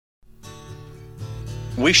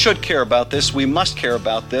We should care about this. We must care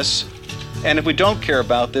about this. And if we don't care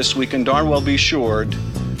about this, we can darn well be assured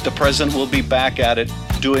the president will be back at it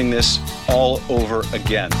doing this all over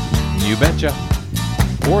again. You betcha.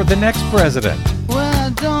 Or the next president. Well, I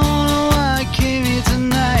don't know why I came here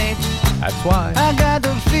tonight. That's why. I got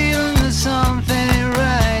the feeling that something ain't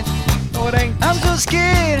right. No, it ain't. I'm so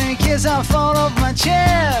scared in case I fall off my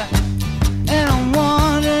chair. And I'm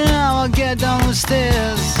wondering how I'll get down the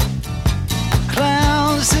stairs.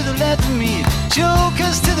 Clowns to the left of me,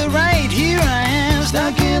 jokers to the right. Here I am,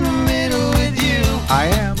 stuck in the middle with you. I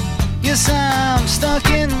am. Yes, I'm stuck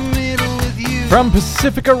in the middle with you. From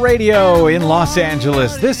Pacifica Radio in Los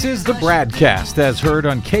Angeles, this is the BradCast, as heard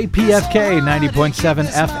on KPFK 90.7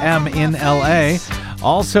 FM in LA.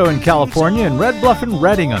 Also in California, in Red Bluff and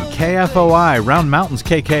Redding on KFOI, Round Mountains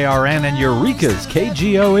KKRN, and Eureka's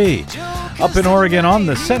KGOE. Up in Oregon on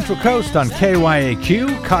the Central Coast on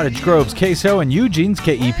KYAQ, Cottage Grove's KSO, and Eugene's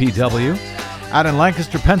KEPW. Out in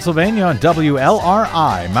Lancaster, Pennsylvania on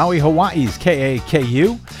WLRI, Maui, Hawaii's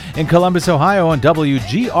KAKU. In Columbus, Ohio on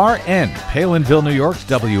WGRN, Palinville, New York's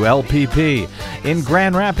WLPP. In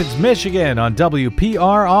Grand Rapids, Michigan on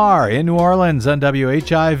WPRR. In New Orleans on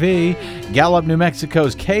WHIV. Gallup, New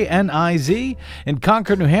Mexico's KNIZ. In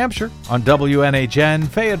Concord, New Hampshire on WNHN.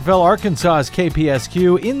 Fayetteville, Arkansas's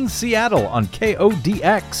KPSQ. In Seattle on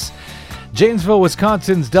KODX. Janesville,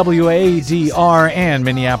 Wisconsin's WADR, and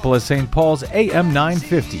Minneapolis, St. Paul's AM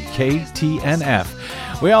 950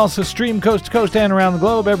 KTNF. We also stream coast to coast and around the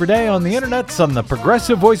globe every day on the internets on the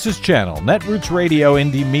Progressive Voices channel, Netroots Radio,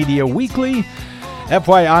 Indie Media Weekly,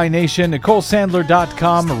 FYI Nation,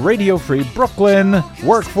 NicoleSandler.com, Radio Free Brooklyn,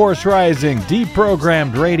 Workforce Rising,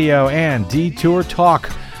 Deprogrammed Radio, and Detour Talk.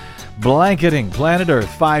 Blanketing planet Earth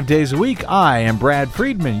 5 days a week. I am Brad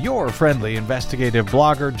Friedman, your friendly investigative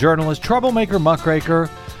blogger, journalist, troublemaker, muckraker,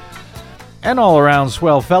 and all-around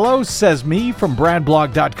swell fellow, says me from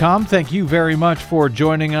bradblog.com. Thank you very much for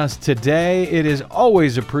joining us today. It is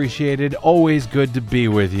always appreciated, always good to be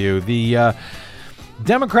with you. The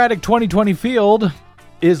Democratic 2020 field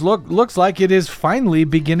looks like it is finally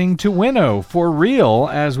beginning to winnow for real,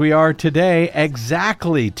 as we are today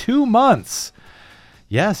exactly 2 months.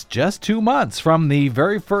 Yes, just 2 months from the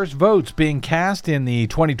very first votes being cast in the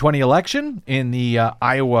 2020 election in the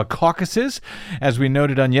Iowa caucuses. As we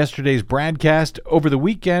noted on yesterday's BradCast, over the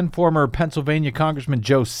weekend, former Pennsylvania Congressman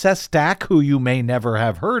Joe Sestak, who you may never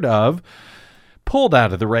have heard of, pulled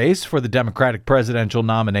out of the race for the Democratic presidential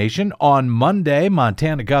nomination. On Monday,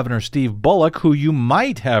 Montana Governor Steve Bullock, who you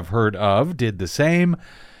might have heard of, did the same.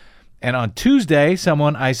 And on Tuesday,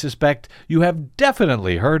 someone I suspect you have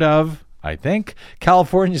definitely heard of, I think,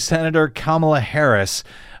 California Senator Kamala Harris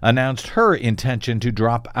announced her intention to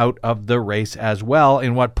drop out of the race as well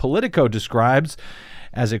in what Politico describes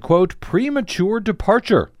as a, quote, premature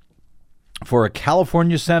departure for a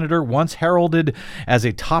California senator once heralded as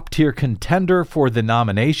a top-tier contender for the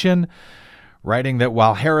nomination, writing that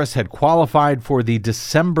while Harris had qualified for the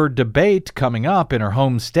December debate coming up in her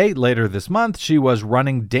home state later this month, she was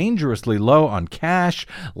running dangerously low on cash,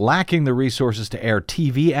 lacking the resources to air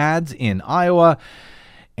TV ads in Iowa,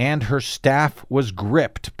 and her staff was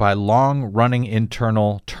gripped by long-running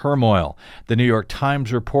internal turmoil. The New York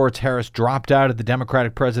Times reports Harris dropped out of the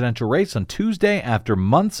Democratic presidential race on Tuesday after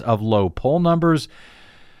months of low poll numbers,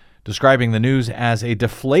 describing the news as a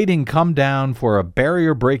deflating come-down for a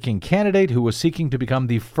barrier-breaking candidate who was seeking to become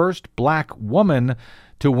the first black woman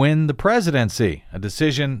to win the presidency, a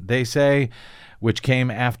decision, they say, which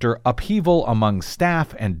came after upheaval among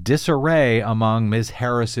staff and disarray among Ms.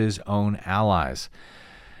 Harris's own allies.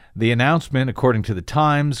 The announcement, according to the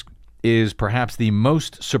Times, is perhaps the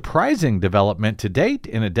most surprising development to date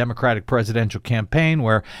in a Democratic presidential campaign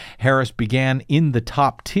where Harris began in the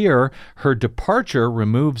top tier. Her departure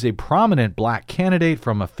removes a prominent black candidate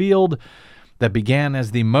from a field that began as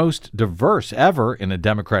the most diverse ever in a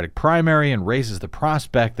Democratic primary and raises the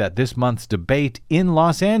prospect that this month's debate in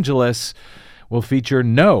Los Angeles will feature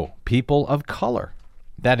no people of color.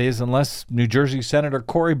 That is, unless New Jersey Senator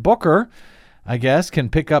Cory Booker, I guess, can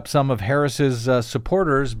pick up some of Harris's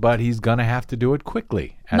supporters, but he's going to have to do it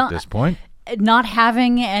quickly at this point. Not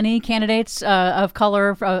having any candidates of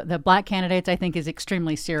color, the black candidates, I think is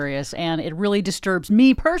extremely serious. And it really disturbs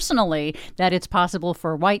me personally that it's possible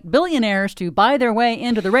for white billionaires to buy their way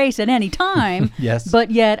into the race at any time. Yes. But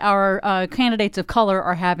yet our candidates of color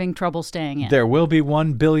are having trouble staying in. There will be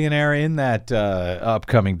one billionaire in that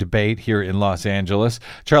upcoming debate here in Los Angeles.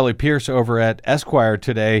 Charlie Pierce over at Esquire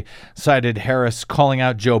today cited Harris calling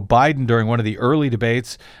out Joe Biden during one of the early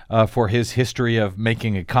debates for his history of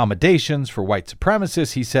making accommodations for for white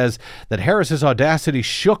supremacists. He says that Harris's audacity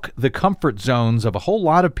shook the comfort zones of a whole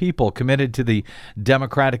lot of people committed to the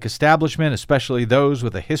Democratic establishment, especially those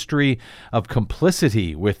with a history of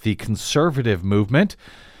complicity with the conservative movement.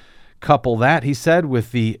 Couple that, he said,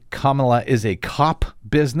 with the Kamala is a cop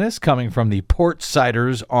business coming from the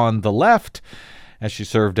port-siders on the left, as she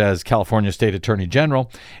served as California State Attorney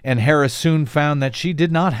General, and Harris soon found that she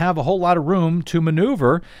did not have a whole lot of room to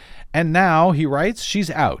maneuver, and now, he writes, she's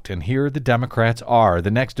out, and here the Democrats are. The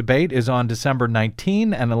next debate is on December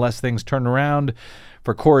 19, and unless things turn around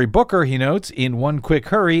for Cory Booker, he notes, in one quick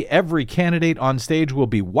hurry, every candidate on stage will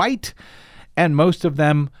be white, and most of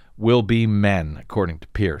them will be men, according to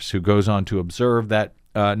Pierce, who goes on to observe that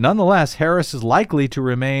nonetheless, Harris is likely to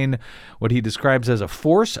remain what he describes as a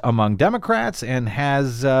force among Democrats and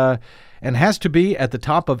has to be at the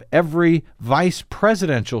top of every vice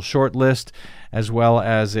presidential shortlist, as well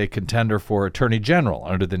as a contender for attorney general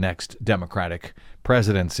under the next Democratic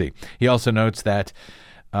presidency. He also notes that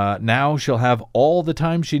now she'll have all the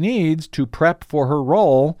time she needs to prep for her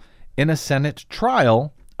role in a Senate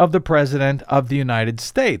trial of the President of the United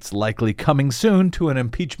States, likely coming soon to an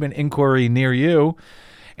impeachment inquiry near you.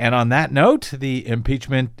 And on that note, the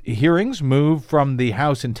impeachment hearings move from the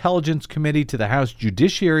House Intelligence Committee to the House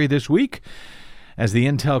Judiciary this week, as the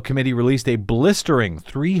Intel Committee released a blistering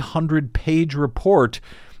 300-page report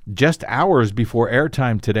just hours before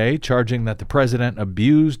airtime today, charging that the president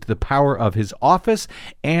abused the power of his office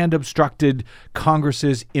and obstructed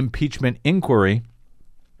Congress's impeachment inquiry.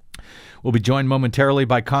 We'll be joined momentarily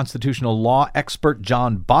by constitutional law expert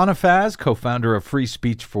John Bonifaz, co-founder of Free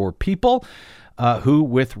Speech for People, who,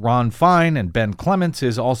 with Ron Fine and Ben Clements,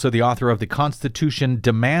 is also the author of The Constitution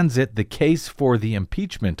Demands It, the case for the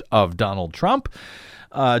impeachment of Donald Trump.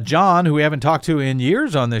 John, who we haven't talked to in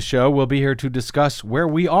years on this show, will be here to discuss where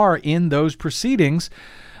we are in those proceedings.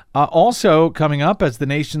 Also coming up, as the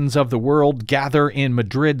nations of the world gather in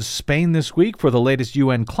Madrid, Spain this week for the latest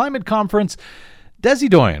UN climate conference, Desi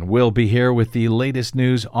Doyen will be here with the latest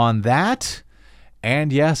news on that.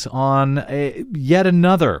 And yes, on yet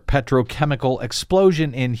another petrochemical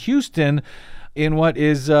explosion in Houston, in what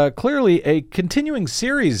is clearly a continuing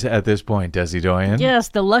series at this point, Desi Doyen. Yes,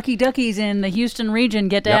 the lucky duckies in the Houston region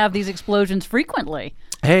get to have these explosions frequently.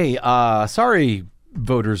 Hey, sorry,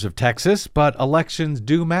 voters of Texas, but elections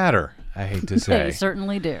do matter, I hate to say. They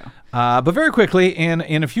certainly do. But very quickly,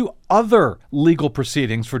 in a few other legal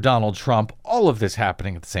proceedings for Donald Trump, all of this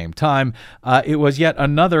happening at the same time, it was yet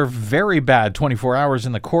another very bad 24 hours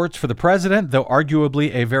in the courts for the president, though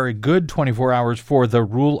arguably a very good 24 hours for the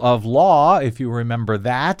rule of law, if you remember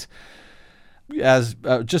that, as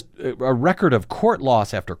just a record of court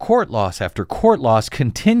loss after court loss after court loss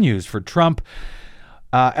continues for Trump.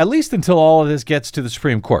 At least until all of this gets to the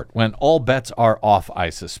Supreme Court, when all bets are off, I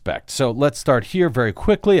suspect. So let's start here very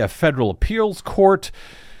quickly. A federal appeals court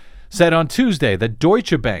said on Tuesday that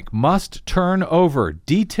Deutsche Bank must turn over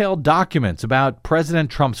detailed documents about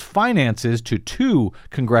President Trump's finances to two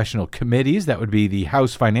congressional committees. That would be the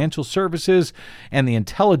House Financial Services and the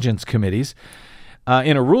Intelligence Committees,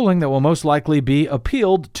 in a ruling that will most likely be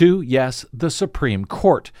appealed to, yes, the Supreme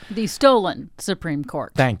Court. The stolen Supreme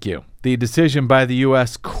Court. Thank you. The decision by the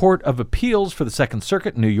U.S. Court of Appeals for the Second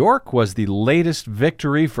Circuit in New York was the latest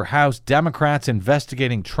victory for House Democrats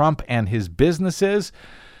investigating Trump and his businesses,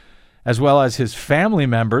 as well as his family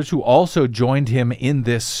members who also joined him in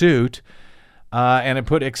this suit. And it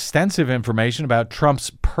put extensive information about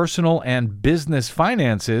Trump's personal and business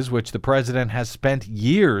finances, which the president has spent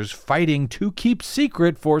years fighting to keep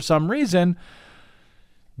secret for some reason,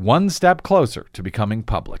 one step closer to becoming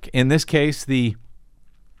public. In this case, the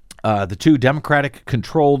two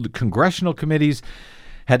Democratic-controlled congressional committees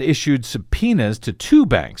had issued subpoenas to two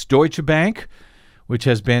banks, Deutsche Bank, which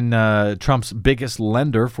has been Trump's biggest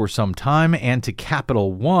lender for some time, and to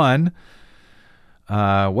Capital One.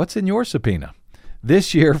 What's in your subpoena?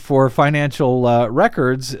 This year for financial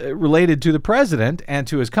records related to the president and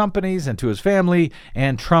to his companies and to his family,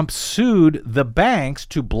 and Trump sued the banks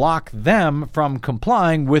to block them from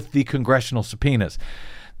complying with the congressional subpoenas.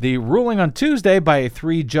 The ruling on Tuesday by a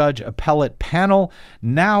 3-judge appellate panel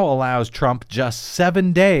now allows Trump just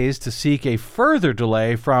 7 days to seek a further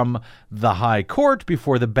delay from the high court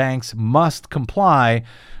before the banks must comply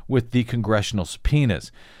with the congressional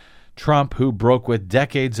subpoenas. Trump, who broke with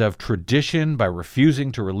decades of tradition by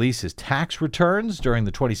refusing to release his tax returns during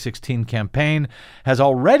the 2016 campaign, has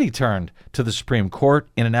already turned to the Supreme Court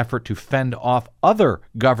in an effort to fend off other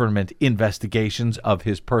government investigations of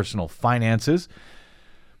his personal finances.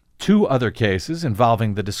 Two other cases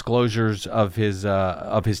involving the disclosures of his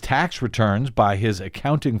tax returns by his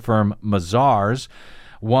accounting firm Mazars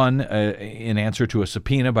one in answer to a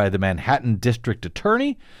subpoena by the Manhattan District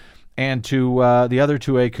Attorney, and to the other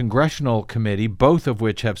to a congressional committee, both of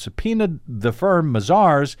which have subpoenaed the firm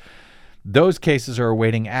Mazars. Those cases are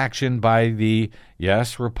awaiting action by the,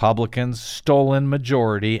 yes, Republicans' stolen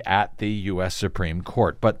majority at the U.S. Supreme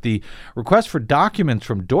Court. But the request for documents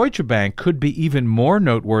from Deutsche Bank could be even more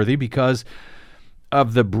noteworthy because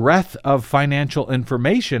of the breadth of financial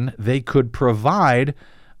information they could provide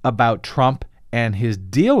about Trump and his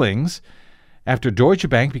dealings after Deutsche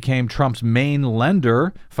Bank became Trump's main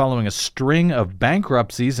lender following a string of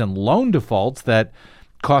bankruptcies and loan defaults that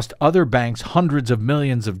cost other banks hundreds of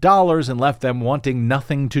millions of dollars and left them wanting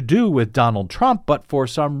nothing to do with Donald Trump. But for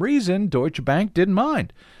some reason, Deutsche Bank didn't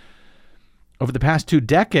mind. Over the past 2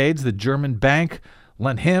 decades, the German bank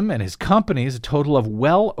lent him and his companies a total of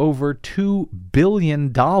well over $2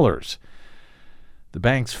 billion. The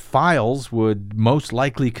bank's files would most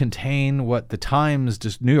likely contain what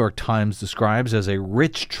the New York Times describes as a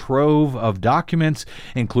rich trove of documents,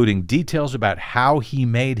 including details about how he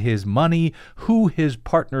made his money, who his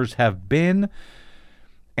partners have been,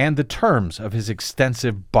 and the terms of his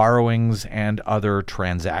extensive borrowings and other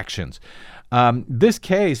transactions. This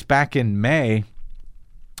case back in May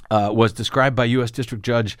was described by U.S. District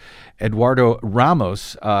Judge Eduardo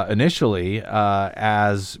Ramos initially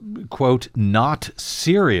as, quote, not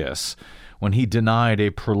serious when he denied a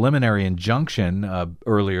preliminary injunction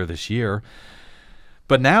earlier this year.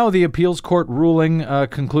 But now the appeals court ruling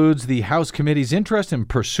concludes the House committee's interest in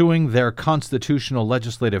pursuing their constitutional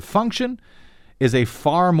legislative function is a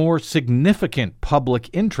far more significant public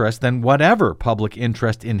interest than whatever public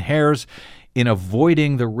interest inheres in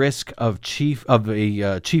avoiding the risk of chief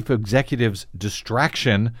executive's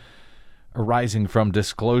distraction arising from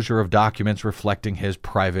disclosure of documents reflecting his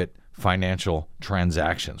private financial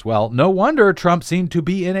transactions. Well, no wonder Trump seemed to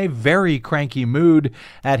be in a very cranky mood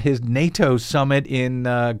at his NATO summit in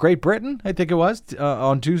Great Britain, I think it was,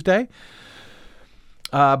 on Tuesday.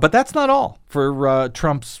 But that's not all for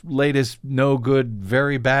Trump's latest no good,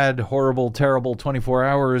 very bad, horrible, terrible 24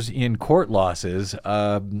 hours in court losses.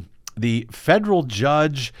 The federal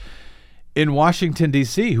judge in Washington,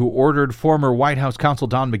 D.C., who ordered former White House counsel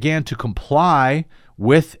Don McGahn to comply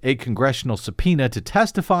with a congressional subpoena to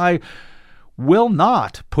testify, will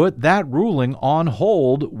not put that ruling on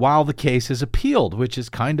hold while the case is appealed, which is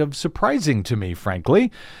kind of surprising to me, frankly.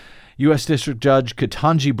 U.S. District Judge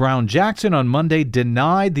Ketanji Brown Jackson on Monday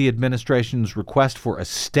denied the administration's request for a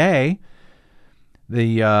stay.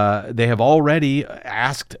 They have already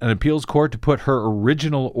asked an appeals court to put her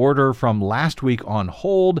original order from last week on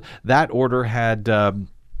hold. That order had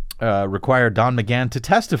required Don McGahn to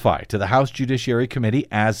testify to the House Judiciary Committee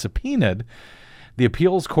as subpoenaed. The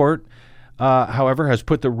appeals court, however, has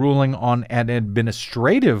put the ruling on an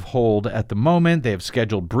administrative hold at the moment. They have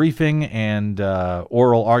scheduled briefing and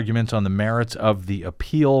oral arguments on the merits of the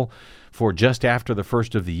appeal for just after the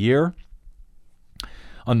first of the year.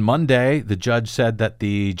 On Monday, the judge said that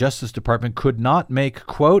the Justice Department could not make,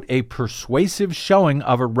 quote, a persuasive showing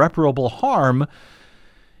of irreparable harm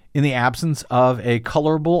in the absence of a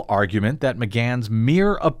colorable argument that McGahn's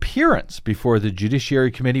mere appearance before the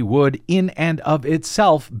Judiciary Committee would, in and of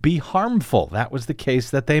itself, be harmful. That was the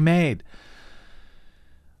case that they made.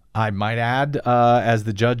 I might add, as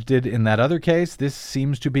the judge did in that other case, this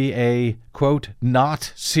seems to be a, quote,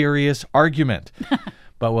 not serious argument.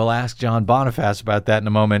 But we'll ask John Bonifaz about that in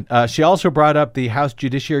a moment. She also brought up the House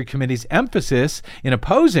Judiciary Committee's emphasis in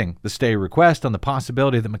opposing the stay request on the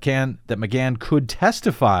possibility that McGahn could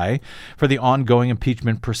testify for the ongoing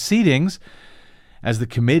impeachment proceedings, as the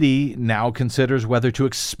committee now considers whether to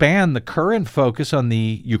expand the current focus on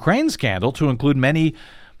the Ukraine scandal to include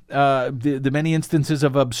the many instances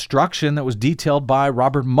of obstruction that was detailed by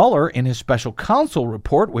Robert Mueller in his special counsel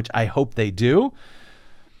report, which I hope they do.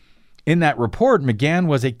 In that report, McGahn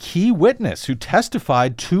was a key witness who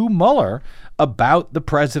testified to Mueller about the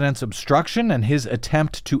president's obstruction and his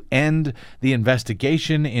attempt to end the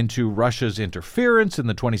investigation into Russia's interference in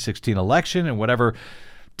the 2016 election and whatever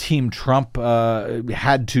Team Trump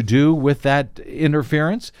had to do with that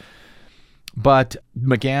interference. But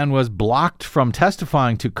McGahn was blocked from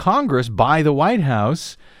testifying to Congress by the White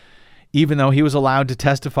House, even though he was allowed to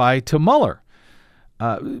testify to Mueller.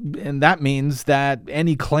 And that means that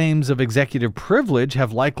any claims of executive privilege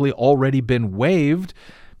have likely already been waived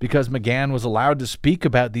because McGahn was allowed to speak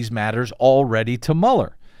about these matters already to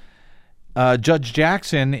Mueller. Judge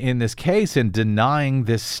Jackson, in this case, in denying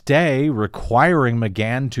this stay requiring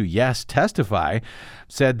McGahn to, yes, testify,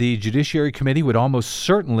 said the Judiciary Committee would almost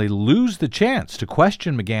certainly lose the chance to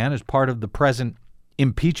question McGahn as part of the present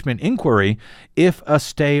impeachment inquiry if a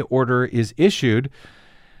stay order is issued.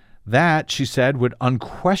 That, she said, would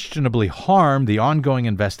unquestionably harm the ongoing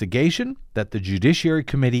investigation that the Judiciary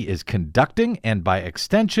Committee is conducting and, by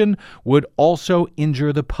extension, would also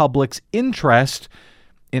injure the public's interest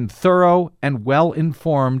in thorough and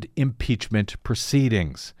well-informed impeachment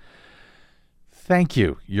proceedings. Thank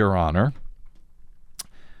you, Your Honor.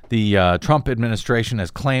 The Trump administration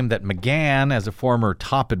has claimed that McGahn, as a former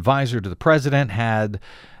top advisor to the president, had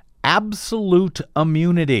absolute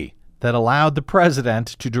immunity that allowed the president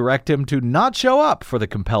to direct him to not show up for the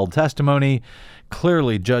compelled testimony.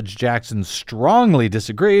 Clearly, Judge Jackson strongly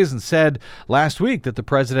disagrees and said last week that the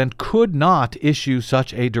president could not issue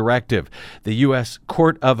such a directive. The U.S.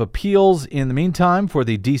 Court of Appeals, in the meantime, for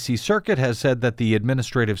the D.C. Circuit, has said that the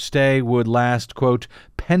administrative stay would last, quote,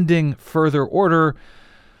 pending further order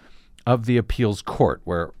of the appeals court,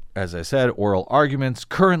 where, as I said, oral arguments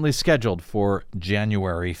currently scheduled for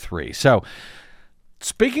January 3. So,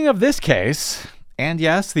 speaking of this case, and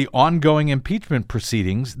yes, the ongoing impeachment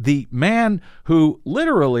proceedings, the man who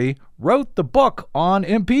literally wrote the book on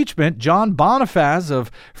impeachment, John Bonifaz of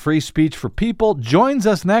Free Speech for People, joins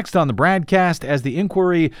us next on the BradCast as the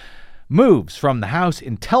inquiry moves from the House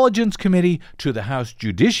Intelligence Committee to the House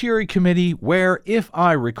Judiciary Committee, where, if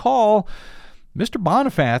I recall, Mr.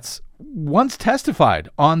 Bonifaz once testified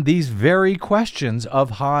on these very questions of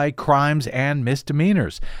high crimes and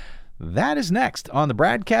misdemeanors. That is next on the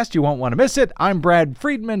BradCast. You won't want to miss it. I'm Brad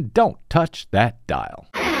Friedman. Don't touch that dial.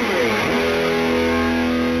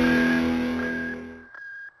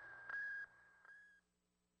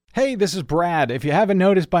 Hey, this is Brad. If you haven't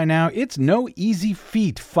noticed by now, it's no easy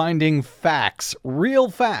feat finding facts, real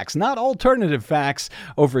facts, not alternative facts,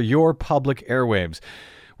 over your public airwaves.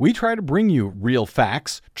 We try to bring you real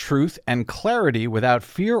facts, truth, and clarity without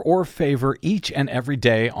fear or favor each and every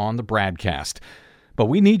day on the BradCast. But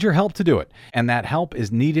we need your help to do it, and that help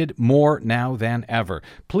is needed more now than ever.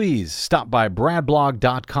 Please stop by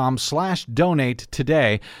bradblog.com/donate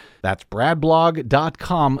today. That's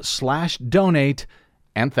bradblog.com/donate,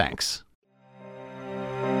 and thanks.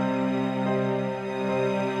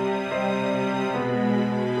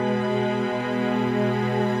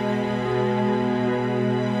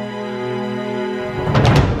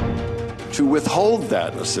 To withhold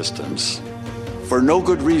that assistance for no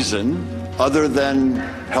good reason other than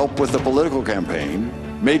help with the political campaign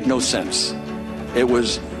made no sense. It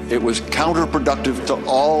was counterproductive to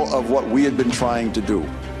all of what we had been trying to do.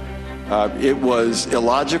 It was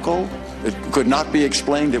illogical. It could not be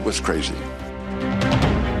explained. It was crazy.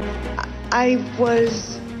 I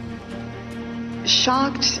was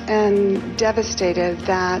shocked and devastated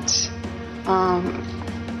that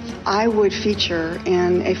I would feature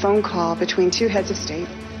in a phone call between two heads of state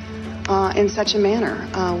in such a manner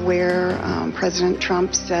where President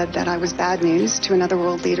Trump said that I was bad news to another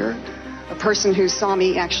world leader. A person who saw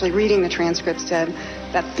me actually reading the transcript said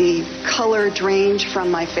that the color drained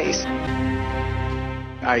from my face.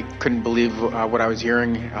 I couldn't believe what I was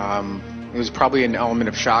hearing. It was probably an element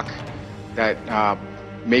of shock that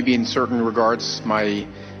maybe in certain regards my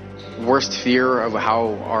worst fear of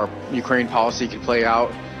how our Ukraine policy could play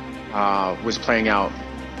out was playing out.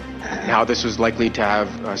 How this was likely to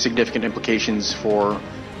have significant implications for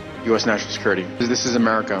U.S. national security. This is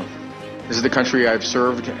America. This is the country I've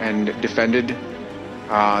served and defended,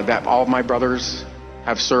 that all of my brothers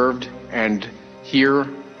have served, and here,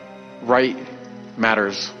 right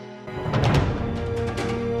matters.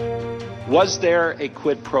 Was there a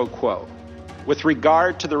quid pro quo? With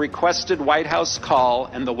regard to the requested White House call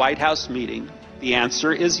and the White House meeting, the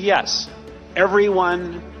answer is yes.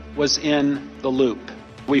 Everyone was in the loop.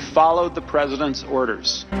 We followed the president's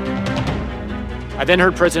orders. I then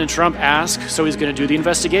heard President Trump ask, so he's going to do the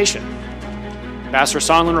investigation. Ambassador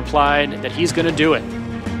Sondland replied that he's going to do it.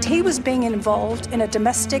 He was being involved in a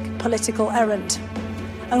domestic political errand,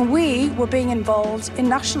 and we were being involved in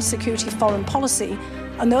national security foreign policy,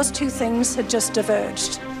 and those two things had just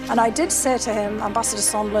diverged. And I did say to him, Ambassador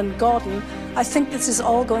Sondland, Gordon, I think this is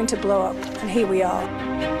all going to blow up, and here we are.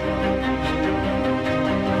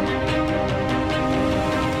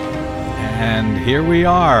 And here we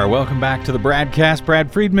are. Welcome back to the BradCast.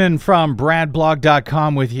 Brad Friedman from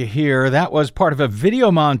bradblog.com with you here. That was part of a video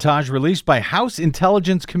montage released by House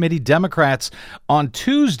Intelligence Committee Democrats on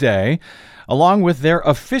Tuesday, along with their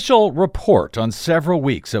official report on several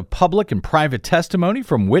weeks of public and private testimony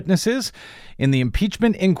from witnesses in the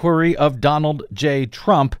impeachment inquiry of Donald J.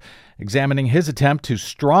 Trump. examining his attempt to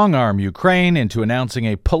strong-arm Ukraine into announcing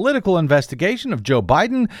a political investigation of Joe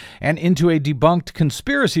Biden and into a debunked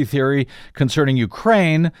conspiracy theory concerning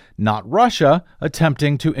Ukraine, not Russia,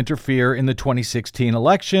 attempting to interfere in the 2016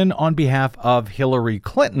 election on behalf of Hillary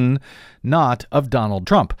Clinton, not of Donald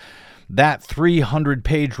Trump. That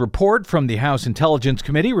 300-page report from the House Intelligence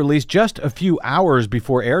Committee, released just a few hours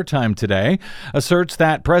before airtime today, asserts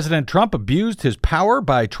that President Trump abused his power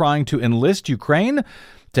by trying to enlist Ukraine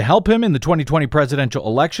to help him in the 2020 presidential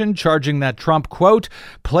election, charging that Trump, quote,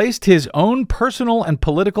 placed his own personal and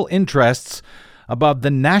political interests above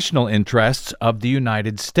the national interests of the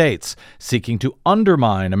United States, seeking to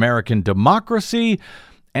undermine American democracy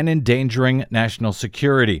and endangering national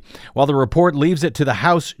security. While the report leaves it to the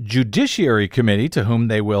House Judiciary Committee, to whom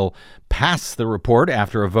they will pass the report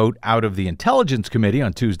after a vote out of the Intelligence Committee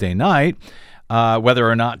on Tuesday night, whether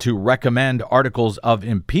or not to recommend articles of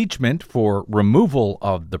impeachment for removal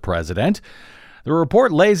of the president. The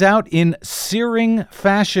report lays out in searing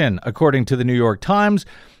fashion, according to the New York Times,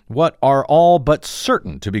 what are all but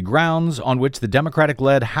certain to be grounds on which the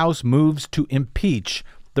Democratic-led House moves to impeach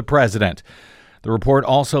the president. The report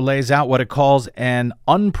also lays out what it calls an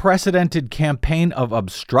unprecedented campaign of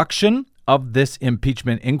obstruction of this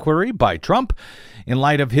impeachment inquiry by Trump in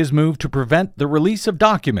light of his move to prevent the release of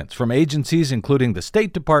documents from agencies including the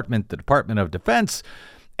State Department, the Department of Defense,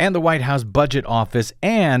 and the White House Budget Office,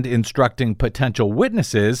 and instructing potential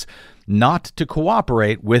witnesses not to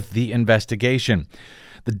cooperate with the investigation.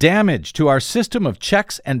 The damage to our system of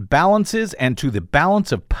checks and balances and to the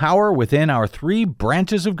balance of power within our three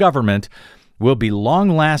branches of government will be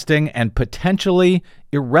long-lasting and potentially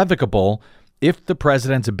irrevocable if the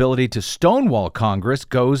president's ability to stonewall Congress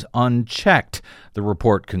goes unchecked. The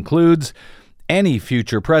report concludes, any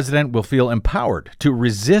future president will feel empowered to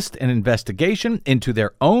resist an investigation into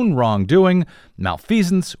their own wrongdoing,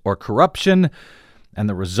 malfeasance, or corruption, and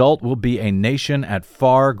the result will be a nation at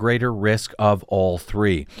far greater risk of all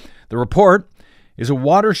three. The report is a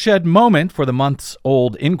watershed moment for the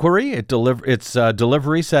months-old inquiry. Its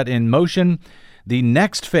delivery set in motion the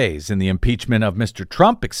next phase in the impeachment of Mr.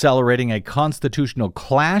 Trump, accelerating a constitutional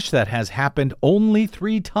clash that has happened only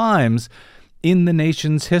 3 times in the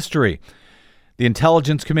nation's history. The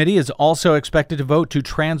Intelligence Committee is also expected to vote to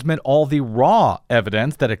transmit all the raw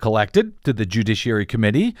evidence that it collected to the Judiciary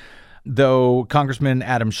Committee, though Congressman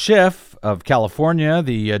Adam Schiff of California,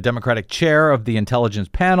 the Democratic chair of the Intelligence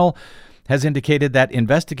Panel, has indicated that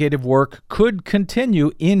investigative work could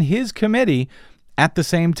continue in his committee at the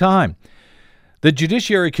same time. The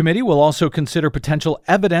Judiciary Committee will also consider potential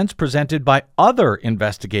evidence presented by other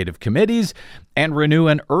investigative committees and renew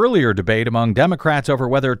an earlier debate among Democrats over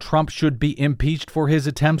whether Trump should be impeached for his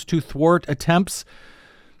attempts to thwart attempts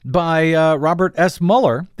by Robert S.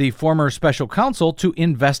 Mueller, the former special counsel, to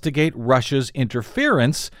investigate Russia's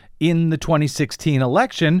interference in the 2016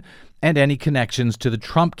 election and any connections to the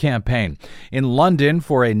Trump campaign. In London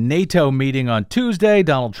for a NATO meeting on Tuesday,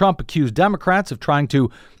 Donald Trump accused Democrats of trying to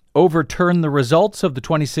overturn the results of the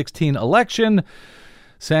 2016 election,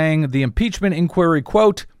 saying the impeachment inquiry,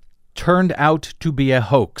 quote, turned out to be a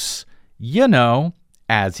hoax. You know,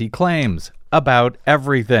 as he claims, about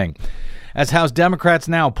everything. As House Democrats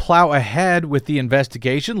now plow ahead with the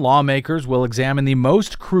investigation, lawmakers will examine the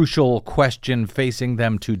most crucial question facing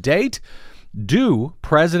them to date. Do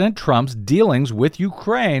President Trump's dealings with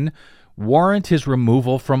Ukraine warrant his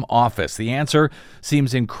removal from office? The answer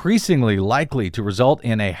seems increasingly likely to result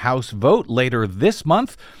in a House vote later this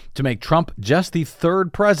month to make Trump just the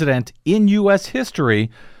 3rd president in U.S.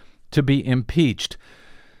 history to be impeached.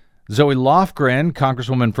 Zoe Lofgren,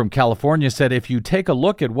 Congresswoman from California, said if you take a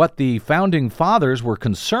look at what the founding fathers were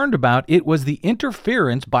concerned about, it was the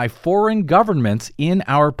interference by foreign governments in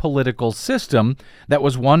our political system that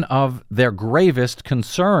was one of their gravest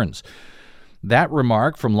concerns. That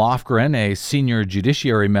remark from Lofgren, a senior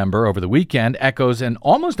judiciary member, over the weekend echoes an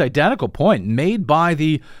almost identical point made by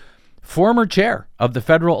the former chair of the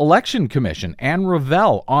Federal Election Commission, Ann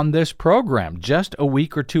Revelle, on this program just a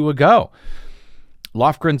week or 2 ago.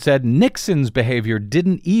 Lofgren said Nixon's behavior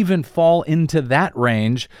didn't even fall into that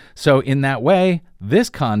range, so in that way, this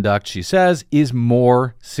conduct, she says, is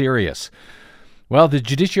more serious. Well, the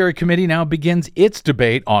Judiciary Committee now begins its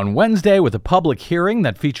debate on Wednesday with a public hearing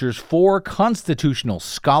that features 4 constitutional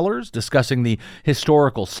scholars discussing the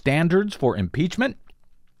historical standards for impeachment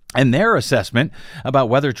and their assessment about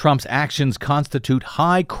whether Trump's actions constitute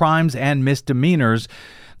high crimes and misdemeanors.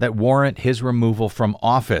 that warrant his removal from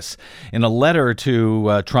office. In a letter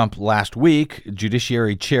to Trump last week,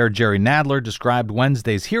 Judiciary Chair Jerry Nadler described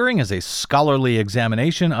Wednesday's hearing as a scholarly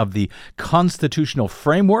examination of the constitutional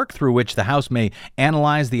framework through which the House may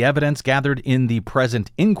analyze the evidence gathered in the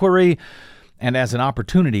present inquiry, and as an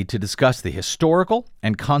opportunity to discuss the historical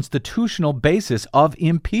and constitutional basis of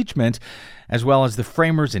impeachment, as well as the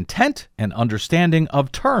framers' intent and understanding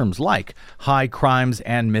of terms like high crimes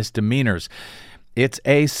and misdemeanors. It's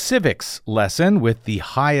a civics lesson with the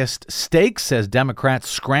highest stakes as Democrats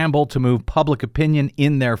scramble to move public opinion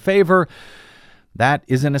in their favor. That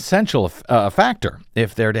is an essential factor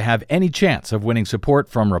if they're to have any chance of winning support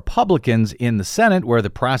from Republicans in the Senate, where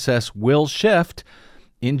the process will shift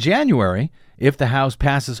in January if the House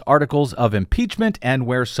passes articles of impeachment, and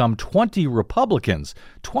where some 20 Republicans,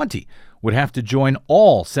 20, would have to join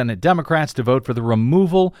all Senate Democrats to vote for the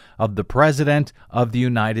removal of the President of the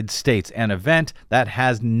United States, an event that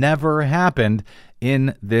has never happened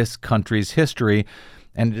in this country's history,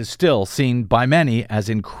 and it is still seen by many as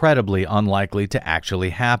incredibly unlikely to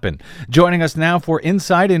actually happen. Joining us now for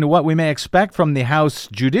insight into what we may expect from the House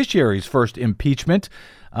Judiciary's first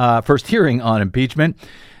hearing on impeachment,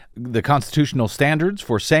 the constitutional standards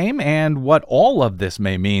for same, and what all of this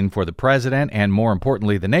may mean for the president and, more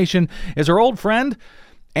importantly, the nation, is our old friend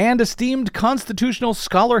and esteemed constitutional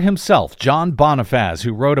scholar himself, John Bonifaz,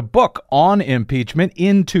 who wrote a book on impeachment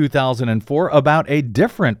in 2004 about a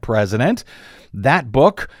different president. That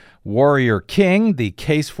book, Warrior King: The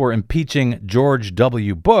Case for Impeaching George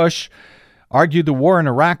W. Bush, argued the war in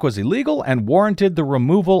Iraq was illegal and warranted the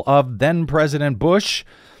removal of then-President Bush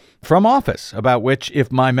from office, about which,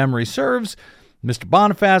 if my memory serves, Mr.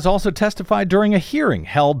 Bonifaz also testified during a hearing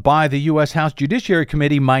held by the U.S. House Judiciary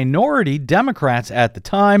Committee minority Democrats at the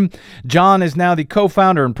time. John is now the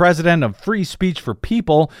co-founder and president of Free Speech for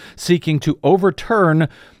People, seeking to overturn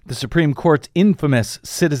the Supreme Court's infamous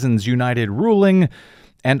Citizens United ruling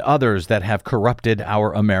and others that have corrupted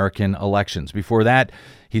our American elections. Before that,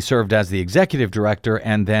 he served as the executive director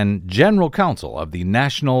and then general counsel of the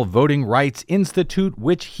National Voting Rights Institute,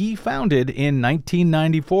 which he founded in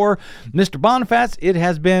 1994. Mr. Bonifaz, it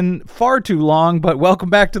has been far too long, but welcome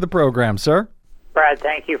back to the program, sir. Brad,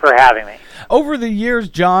 thank you for having me. Over the years,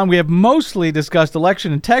 John, we have mostly discussed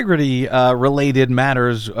election integrity related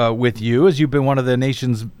matters with you, as you've been one of the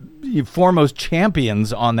nation's foremost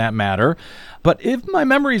champions on that matter. But if my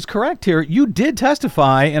memory is correct here, you did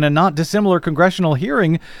testify in a not dissimilar congressional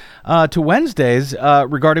hearing to Wednesdays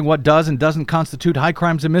regarding what does and doesn't constitute high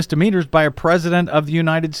crimes and misdemeanors by a president of the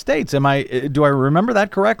United States. Do I remember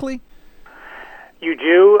that correctly? You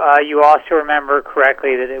do. You also remember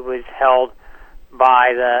correctly that it was held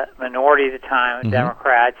by the minority at the time,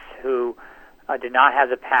 Democrats, who did not have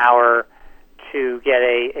the power to get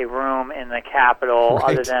a room in the Capitol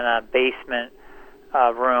other than a basement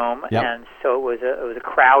room, and so it was a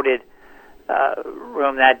crowded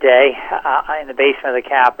room that day in the basement of the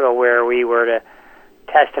Capitol, where we were to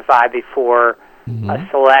testify before a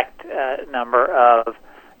select number of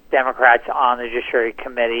Democrats on the Judiciary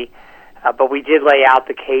Committee. But we did lay out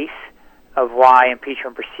the case of why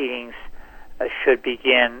impeachment proceedings should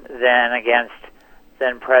begin then against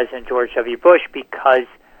then-President George W. Bush because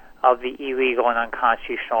of the illegal and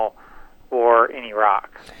unconstitutional war in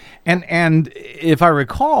Iraq. And if I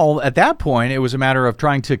recall, at that point, it was a matter of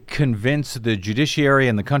trying to convince the judiciary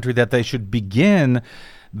and the country that they should begin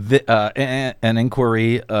an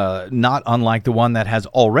inquiry not unlike the one that has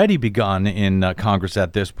already begun in Congress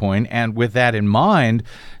at this point. And with that in mind,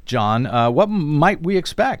 John, what might we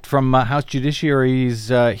expect from House Judiciary's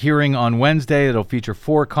hearing on Wednesday? It'll feature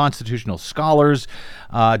 4 constitutional scholars.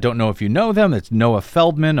 Don't know if you know them. It's Noah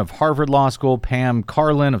Feldman of Harvard Law School, Pam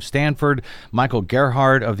Karlan of Stanford, Michael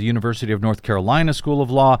Gerhardt of the University of North Carolina School of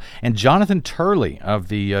Law, and Jonathan Turley of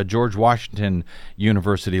the George Washington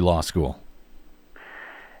University Law School.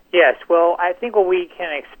 Yes, well, I think what we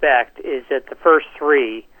can expect is that the first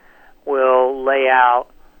 3 will lay out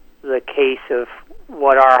the case of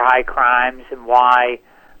what are high crimes and why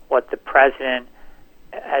what the president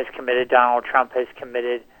has committed, Donald Trump has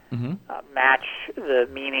committed, match the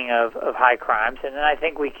meaning of high crimes. And then I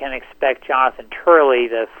think we can expect Jonathan Turley,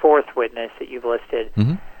 the 4th witness that you've listed,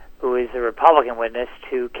 who is the Republican witness,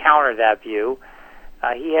 to counter that view.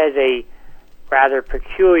 He has a rather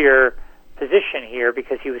peculiar position here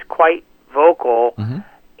because he was quite vocal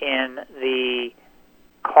in the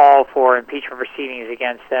call for impeachment proceedings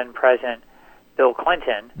against then-President Bill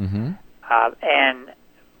Clinton and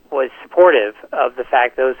was supportive of the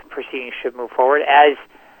fact those proceedings should move forward. As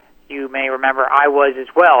you may remember, I was as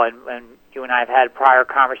well, and you and I have had prior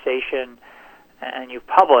conversation and you've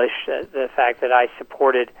published the fact that I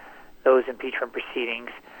supported those impeachment proceedings.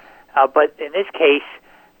 But in this case,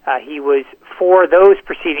 he was for those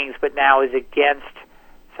proceedings, but now is against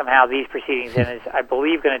somehow these proceedings, and is, I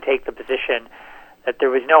believe, going to take the position that there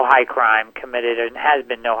was no high crime committed, and has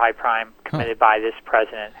been no high crime committed by this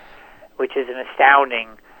president, which is an astounding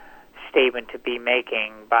statement to be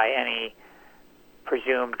making by any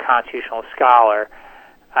presumed constitutional scholar.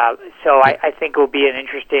 So I think it will be an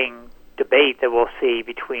interesting debate that we'll see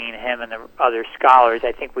between him and the other scholars.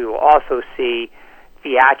 I think we will also see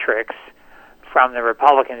theatrics from the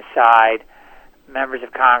Republican side, members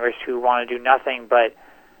of Congress who want to do nothing but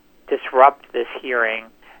disrupt this hearing,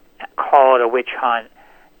 call it a witch hunt,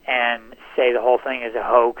 and say the whole thing is a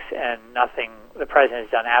hoax and the president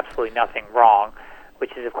has done absolutely nothing wrong,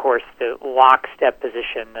 which is, of course, the lockstep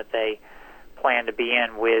position that they plan to be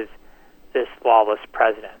in with this lawless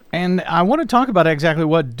president. And I want to talk about exactly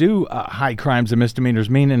what do high crimes and misdemeanors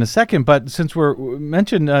mean in a second, but since we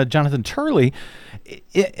mentioned Jonathan Turley,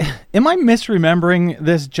 am I misremembering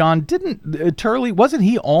this, John? Didn't Turley, wasn't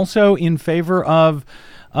he also in favor of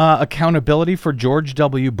accountability for George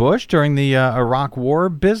W. Bush during the Iraq War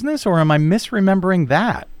business, or am I misremembering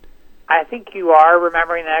that? I think you are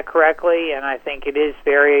remembering that correctly, and I think it is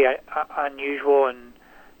very unusual and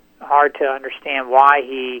hard to understand why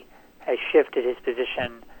he has shifted his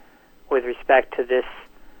position with respect to this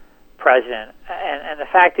president. And the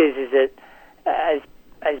fact is that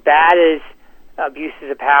as bad as abuses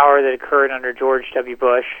of power that occurred under George W.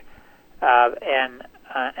 Bush, and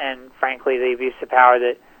frankly the abuse of power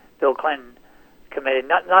that Bill Clinton committed,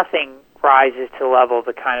 nothing rises to the level of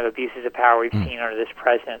the kind of abuses of power we've seen under this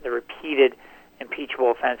president, the repeated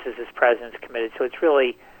impeachable offenses this president's committed. So it's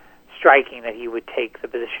really striking that he would take the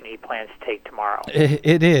position he plans to take tomorrow.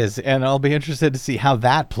 It is, and I'll be interested to see how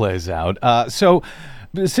that plays out. So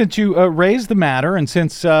since you raised the matter, and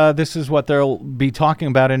since this is what they'll be talking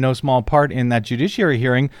about in no small part in that judiciary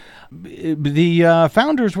hearing, the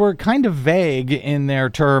founders were kind of vague in their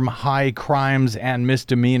term high crimes and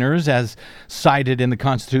misdemeanors as cited in the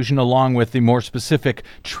Constitution, along with the more specific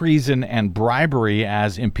treason and bribery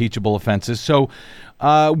as impeachable offenses. So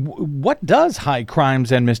what does high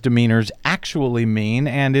crimes and misdemeanors actually mean,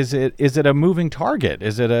 and is it a moving target?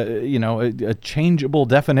 Is it a changeable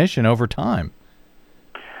definition over time?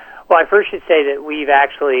 Well, I first should say that we've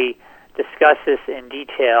actually discussed this in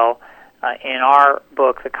detail in our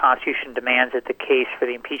book, The Constitution Demands It, the Case for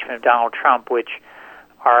the Impeachment of Donald Trump, which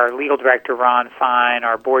our legal director, Ron Fine,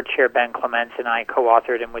 our board chair, Ben Clements, and I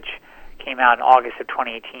co-authored, and which came out in August of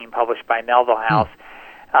 2018, published by Melville House.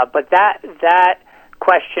 But that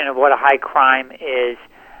question of what a high crime is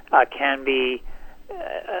can be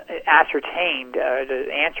ascertained.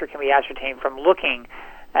 The answer can be ascertained from looking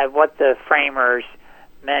at what the framers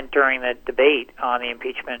meant during the debate on the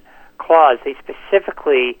impeachment clause. They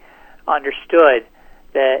specifically understood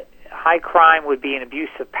that high crime would be an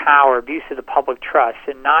abuse of power, abuse of the public trust,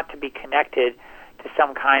 and not to be connected to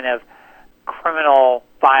some kind of criminal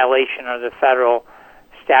violation of the federal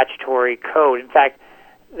statutory code. In fact,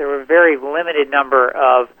 there were a very limited number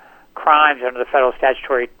of crimes under the federal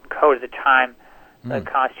statutory code at the time the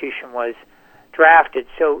Constitution was drafted.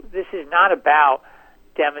 So this is not about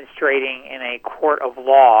demonstrating in a court of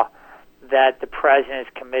law that the president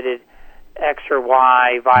has committed X or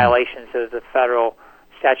Y violations of the federal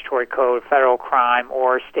statutory code, federal crime,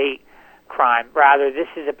 or state crime. Rather, this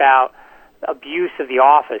is about abuse of the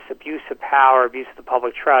office, abuse of power, abuse of the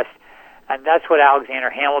public trust. And that's what Alexander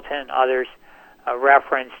Hamilton and others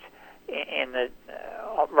referenced in the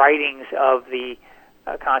writings of the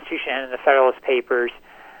Constitution and in the Federalist Papers.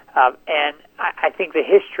 And I think the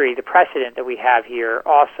history, the precedent that we have here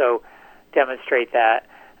also demonstrate that,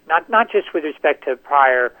 not just with respect to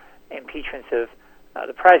prior impeachments of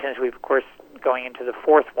the presidents, we've, of course, going into the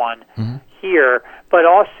fourth one here, but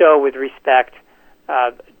also with respect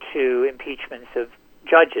to impeachments of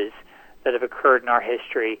judges that have occurred in our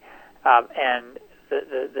history, and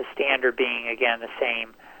the standard being, again, the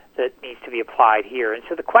same that needs to be applied here. And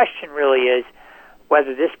so the question really is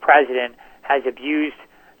whether this president has abused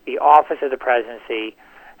the office of the presidency,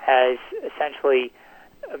 has essentially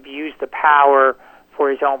abused the power for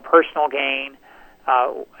his own personal gain,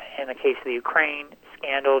 in the case of the Ukraine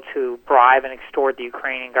scandal, to bribe and extort the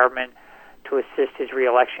Ukrainian government to assist his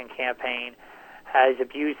re-election campaign, has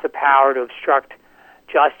abused the power to obstruct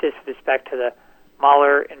justice with respect to the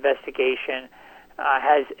Mueller investigation,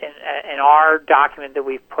 has, in our document that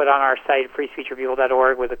we've put on our site,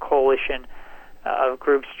 freespeechreviewal.org, with a coalition of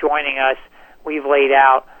groups joining us, we've laid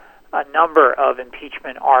out a number of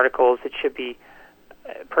impeachment articles that should be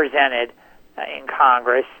presented in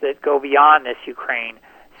Congress that go beyond this Ukraine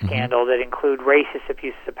scandal, that include racist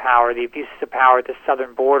abuses of power, the abuses of power at the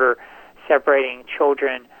southern border, separating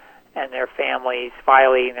children and their families,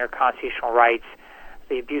 violating their constitutional rights,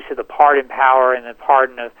 the abuse of the pardon power and the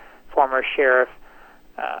pardon of former Sheriff,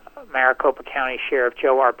 Maricopa County Sheriff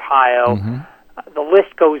Joe Arpaio. The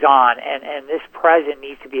list goes on, and this president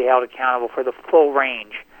needs to be held accountable for the full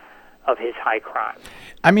range of his high crimes.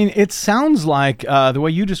 I mean, it sounds like the way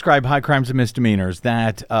you describe high crimes and misdemeanors,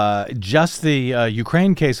 that just the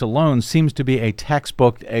Ukraine case alone seems to be a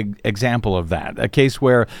textbook example of that, a case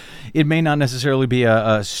where it may not necessarily be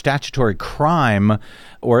a statutory crime,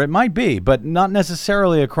 or it might be, but not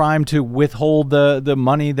necessarily a crime to withhold the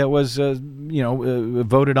money that was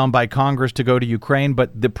voted on by Congress to go to Ukraine,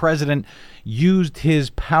 but the president used his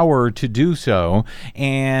power to do so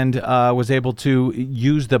and was able to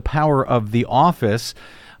use the power of the office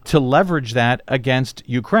to leverage that against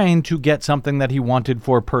Ukraine to get something that he wanted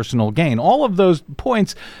for personal gain. All of those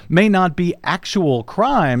points may not be actual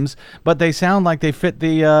crimes, but they sound like they fit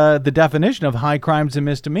the definition of high crimes and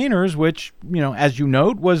misdemeanors, which, as you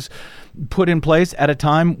note, was put in place at a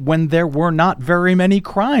time when there were not very many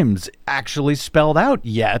crimes actually spelled out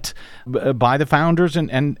yet by the founders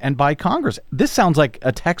and by Congress. This sounds like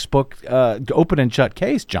a textbook open and shut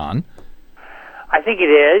case, John. I think it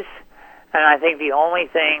is. And I think the only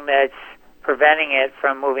thing that's preventing it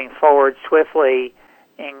from moving forward swiftly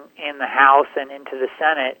in the House and into the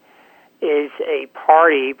Senate is a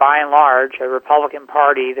party, by and large, a Republican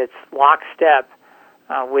Party that's lockstep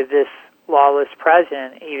with this lawless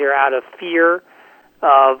president, either out of fear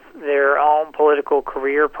of their own political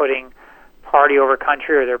career, putting party over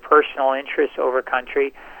country or their personal interests over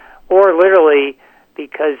country, or literally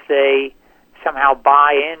because they somehow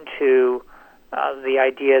buy into the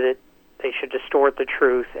idea that they should distort the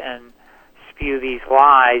truth and spew these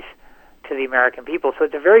lies to the American people. So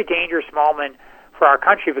it's a very dangerous moment for our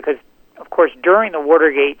country because, of course, during the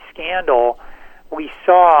Watergate scandal, we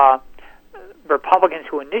saw Republicans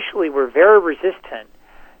who initially were very resistant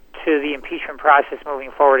to the impeachment process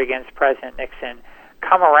moving forward against President Nixon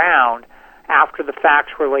come around after the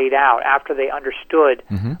facts were laid out, after they understood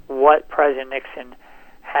what President Nixon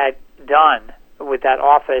had done with that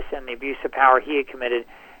office and the abuse of power he had committed.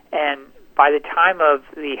 And by the time of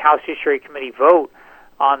the House Judiciary Committee vote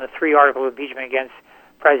on the 3 articles of impeachment against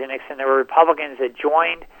President Nixon, there were Republicans that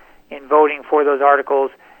joined in voting for those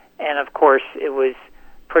articles. And, of course, it was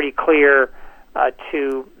pretty clear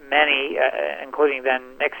to many, including then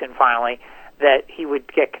Nixon finally, that he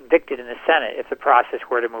would get convicted in the Senate if the process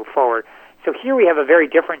were to move forward. So here we have a very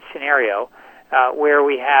different scenario where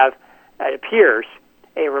we have, it appears,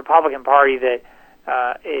 a Republican Party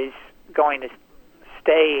that is going to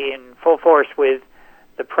stay in full force with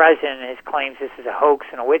the president and his claims this is a hoax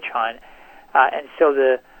and a witch hunt. And so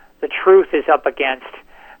the truth is up against,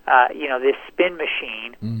 this spin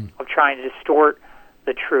machine of trying to distort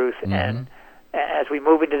the truth. And as we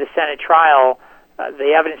move into the Senate trial,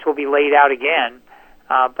 the evidence will be laid out again,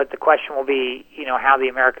 but the question will be, how the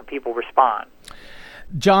American people respond.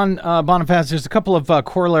 John Bonifaz, there's a couple of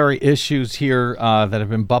corollary issues here that have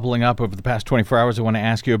been bubbling up over the past 24 hours I want to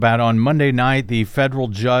ask you about. On Monday night, the federal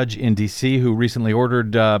judge in D.C. who recently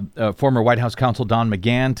ordered former White House counsel Don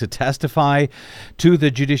McGahn to testify to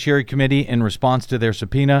the Judiciary Committee in response to their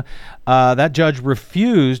subpoena, that judge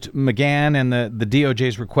refused McGahn and the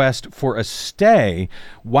DOJ's request for a stay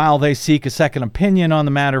while they seek a second opinion on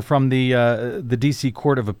the matter from the D.C.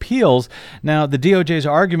 Court of Appeals. Now, the DOJ's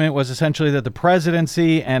argument was essentially that the presidency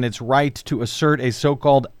and its right to assert a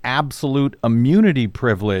so-called absolute immunity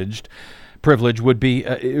privilege would be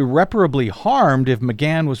irreparably harmed if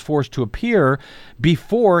McGahn was forced to appear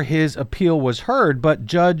before his appeal was heard. But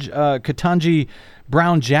Judge Ketanji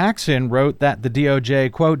Brown Jackson wrote that the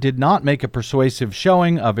DOJ, quote, did not make a persuasive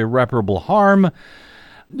showing of irreparable harm.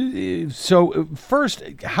 So first,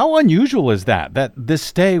 how unusual is that this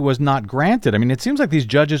stay was not granted? I mean, it seems like these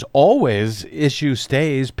judges always issue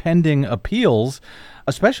stays pending appeals,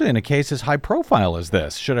 especially in a case as high profile as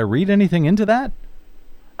this. Should I read anything into that?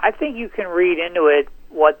 I think you can read into it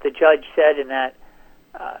what the judge said in that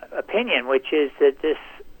opinion, which is that this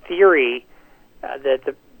theory that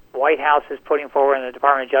the White House is putting forward and the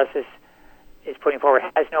Department of Justice is putting forward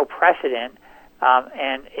has no precedent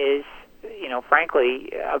and is,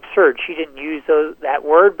 frankly, absurd. She didn't use that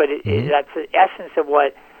word, but that's the essence of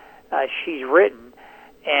what she's written.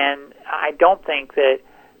 And I don't think that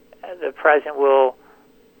the president will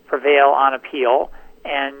prevail on appeal.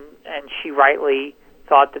 And she rightly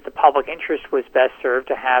thought that the public interest was best served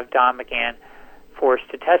to have Don McGahn forced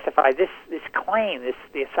to testify. This claim,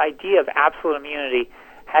 this idea of absolute immunity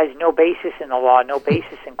has no basis in the law, no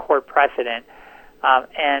basis in court precedent,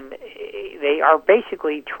 and they are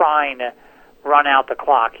basically trying to run out the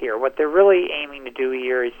clock here. What they're really aiming to do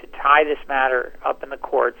here is to tie this matter up in the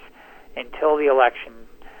courts until the election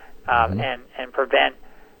and prevent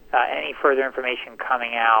any further information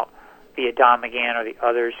coming out via Don McGahn or the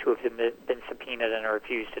others who have been subpoenaed and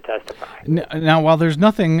refused to testify. Now, while there's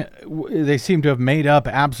nothing, they seem to have made up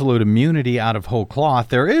absolute immunity out of whole cloth,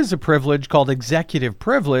 there is a privilege called executive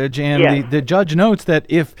privilege, and yes. the judge notes that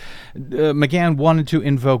if McGahn wanted to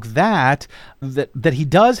invoke that he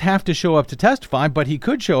does have to show up to testify, but he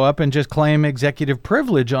could show up and just claim executive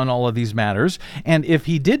privilege on all of these matters. And if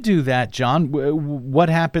he did do that, John, what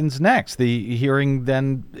happens next? The hearing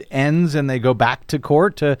then ends and they go back to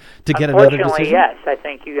court to get another decision? Unfortunately, yes. I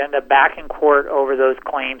think you end up back in court over those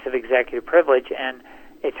claims of executive privilege, and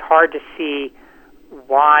it's hard to see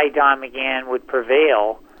why Don McGahn would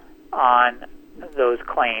prevail on those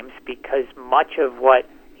claims, because much of what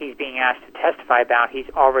he's being asked to testify about he's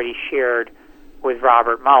already shared with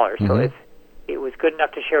Robert Mueller. So if it was good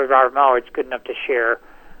enough to share with Robert Mueller, it's good enough to share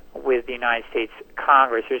with the United States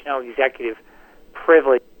Congress. There's no executive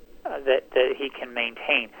privilege that he can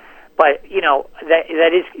maintain. But, you know,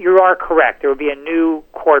 that is, you are correct. There will be a new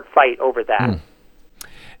court fight over that.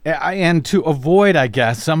 And to avoid, I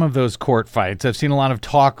guess, some of those court fights, I've seen a lot of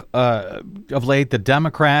talk of late, the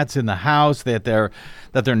Democrats in the House, that they're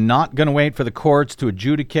not going to wait for the courts to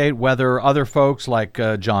adjudicate whether other folks like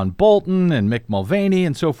John Bolton and Mick Mulvaney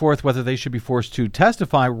and so forth, whether they should be forced to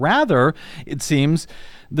testify. Rather, it seems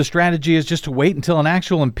the strategy is just to wait until an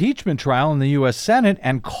actual impeachment trial in the U.S. Senate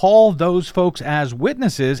and call those folks as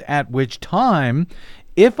witnesses, at which time,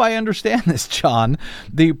 if I understand this, John,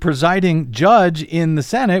 the presiding judge in the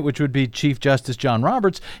Senate, which would be Chief Justice John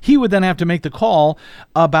Roberts, he would then have to make the call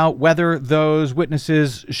about whether those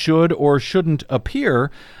witnesses should or shouldn't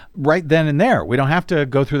appear right then and there. We don't have to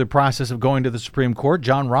go through the process of going to the Supreme Court.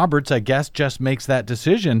 John Roberts, I guess, just makes that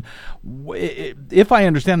decision. If I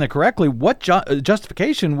understand that correctly, what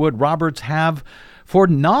justification would Roberts have for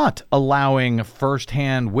not allowing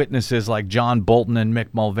firsthand witnesses like John Bolton and Mick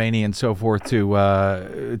Mulvaney and so forth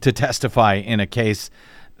to testify in a case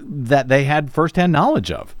that they had firsthand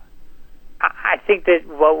knowledge of? I think that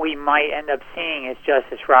what we might end up seeing is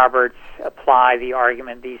Justice Roberts apply the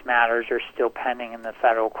argument these matters are still pending in the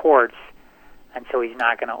federal courts, and so he's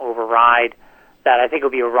not going to override that. I think it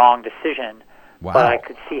would be a wrong decision, but I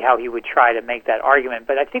could see how he would try to make that argument.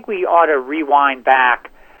 But I think we ought to rewind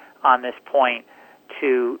back on this point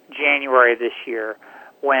to January of this year,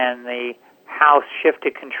 when the House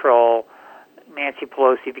shifted control, Nancy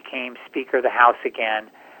Pelosi became Speaker of the House again,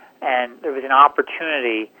 and there was an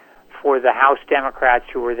opportunity for the House Democrats,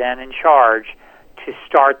 who were then in charge, to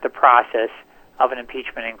start the process of an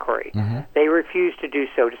impeachment inquiry. They refused to do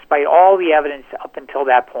so, despite all the evidence up until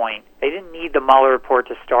that point. They didn't need the Mueller report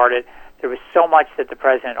to start it. There was so much that the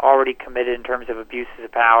president already committed in terms of abuses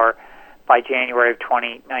of power by January of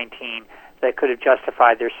 2019 that could have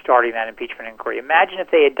justified their starting that impeachment inquiry. Imagine if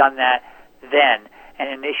they had done that then and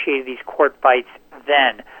initiated these court fights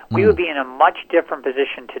then. We would be in a much different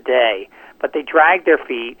position today. But they dragged their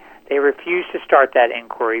feet. They refused to start that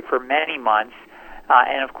inquiry for many months.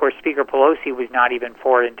 And, of course, Speaker Pelosi was not even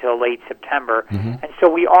for it until late September. And so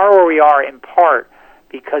we are where we are in part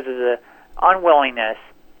because of the unwillingness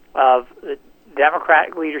of the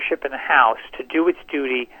Democratic leadership in the House to do its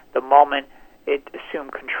duty the moment it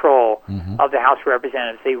assumed control of the House of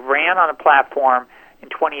Representatives. They ran on a platform in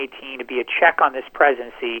 2018 to be a check on this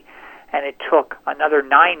presidency, and it took another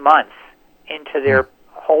 9 months into their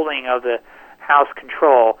holding of the House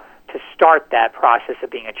control to start that process of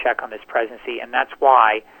being a check on this presidency, and that's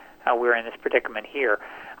why we're in this predicament here.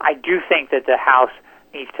 I do think that the House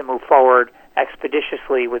needs to move forward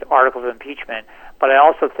expeditiously with articles of impeachment, but I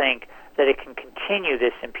also think that it can continue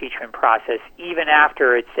this impeachment process even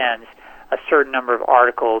after it sends a certain number of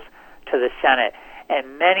articles to the Senate.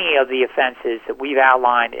 And many of the offenses that we've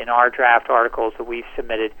outlined in our draft articles that we've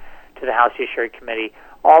submitted to the House Judiciary Committee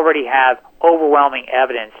already have overwhelming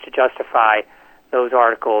evidence to justify those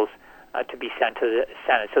articles to be sent to the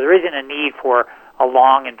Senate. So there isn't a need for a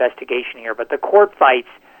long investigation here, but the court fights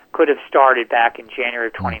could have started back in January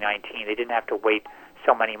of 2019. They didn't have to wait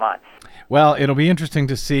so many months. Well, it'll be interesting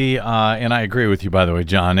to see, and I agree with you, by the way,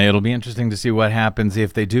 John. It'll be interesting to see what happens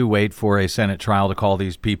if they do wait for a Senate trial to call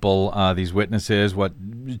these people, these witnesses, what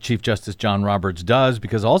Chief Justice John Roberts does,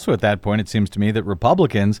 because also at that point, it seems to me that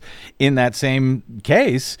Republicans in that same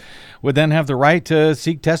case would then have the right to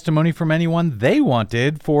seek testimony from anyone they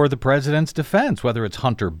wanted for the president's defense, whether it's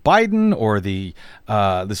Hunter Biden or the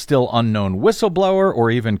still unknown whistleblower or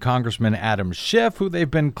even Congressman Adam Schiff, who they've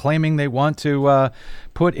been claiming they want to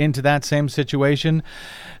put into that same situation.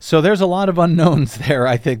 So there's a lot of unknowns there,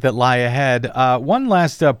 I think, that lie ahead. One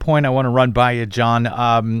last point I want to run by you, John.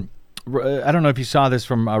 I don't know if you saw this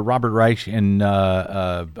from Robert Reich in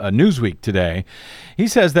Newsweek today. He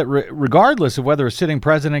says that regardless of whether a sitting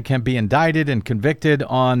president can be indicted and convicted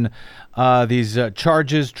on these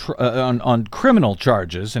charges, on criminal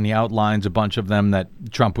charges, and he outlines a bunch of them that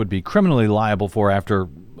Trump would be criminally liable for after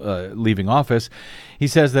leaving office. He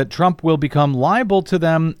says that Trump will become liable to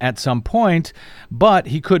them at some point, but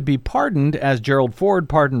he could be pardoned as Gerald Ford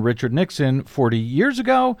pardoned Richard Nixon 40 years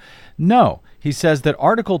ago. No. He says that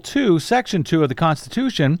Article 2, Section 2 of the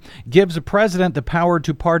Constitution gives a president the power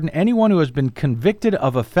to pardon anyone who has been convicted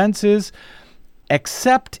of offenses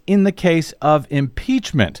except in the case of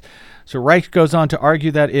impeachment. So Reich goes on to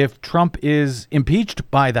argue that if Trump is impeached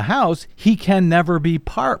by the House, he can never be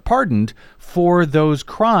pardoned for those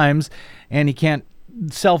crimes, and he can't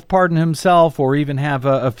self-pardon himself or even have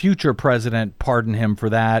a future president pardon him for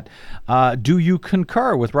that. Do you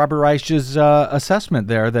concur with Robert Reich's assessment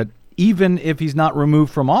there that even if he's not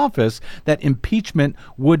removed from office, that impeachment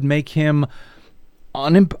would make him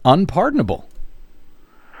unpardonable?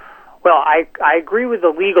 Well, I agree with the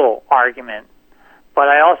legal argument, but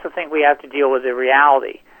I also think we have to deal with the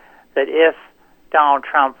reality that if Donald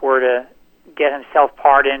Trump were to get himself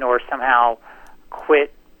pardoned or somehow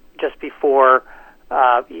quit just before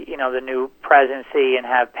the new presidency and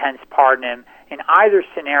have Pence pardon him, in either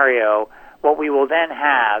scenario, what we will then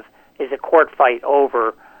have is a court fight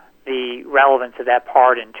over the relevance of that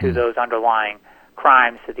pardon to those underlying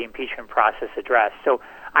crimes that the impeachment process addressed. So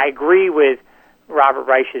I agree with Robert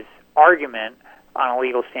Reich's argument on a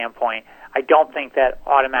legal standpoint. I don't think that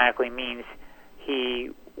automatically means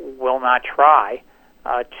he will not try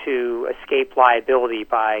to escape liability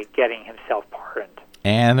by getting himself pardoned.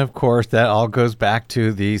 And, of course, that all goes back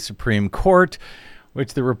to the Supreme Court,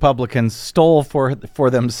 which the Republicans stole for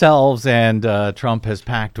themselves, and Trump has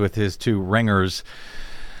packed with his two ringers.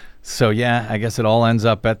 So, yeah, I guess it all ends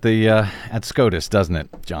up at SCOTUS, doesn't it,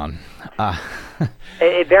 John?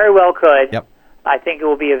 It very well could. Yep. I think it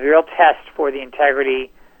will be a real test for the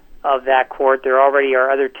integrity of that court. There already are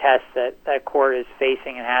other tests that court is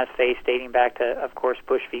facing and has faced, dating back to, of course,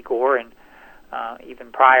 Bush v. Gore and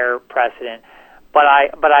even prior precedent. But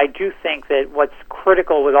I do think that what's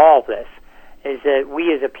critical with all of this is that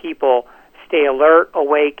we as a people stay alert,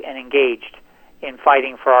 awake, and engaged in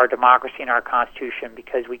fighting for our democracy and our Constitution,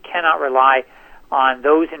 because we cannot rely on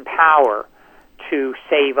those in power to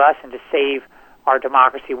save us and to save our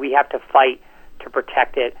democracy. We have to fight to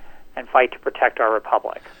protect it and fight to protect our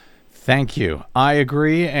republic. Thank you. I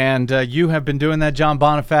agree, and you have been doing that, John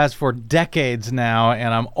Bonifaz, for decades now,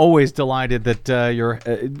 and I'm always delighted that you're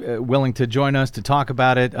willing to join us to talk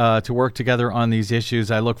about it, to work together on these issues.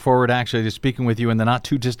 I look forward, actually, to speaking with you in the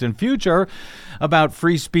not-too-distant future about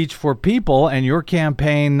free speech for people and your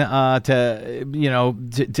campaign to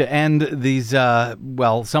end these,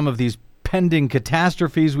 some of these pending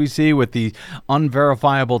catastrophes we see with the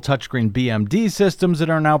unverifiable touchscreen BMD systems that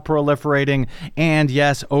are now proliferating, and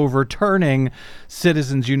yes, overturning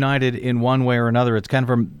Citizens United in one way or another. It's kind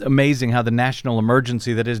of amazing how the national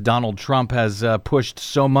emergency that is Donald Trump has pushed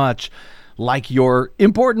so much, like your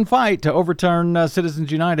important fight to overturn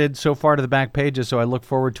Citizens United, so far to the back pages. So I look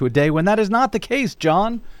forward to a day when that is not the case,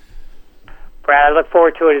 John. Brad, I look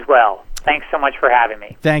forward to it as well. Thanks so much for having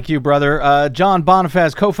me. Thank you, brother. John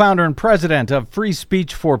Bonifaz, co-founder and president of Free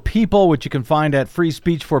Speech for People, which you can find at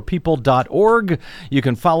freespeechforpeople.org. You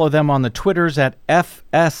can follow them on the Twitters at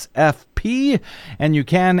FSFP, and you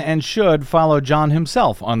can and should follow John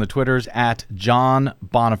himself on the Twitters at John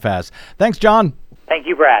Bonifaz. Thanks, John. Thank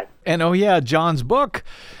you, Brad. And oh yeah, John's book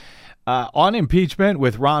on impeachment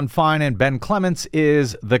with Ron Fine and Ben Clements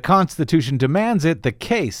is The Constitution Demands It, the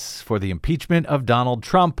case for the impeachment of Donald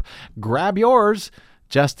Trump. Grab yours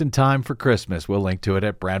just in time for Christmas. We'll link to it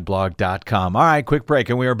at bradblog.com. All right, quick break,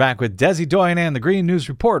 and we are back with Desi Doyen and the Green News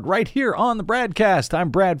Report right here on the BradCast. I'm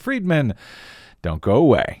Brad Friedman. Don't go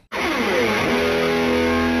away.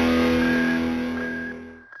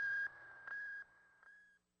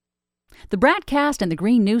 The BradCast and the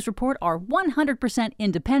Green News Report are 100%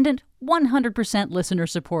 independent, 100% listener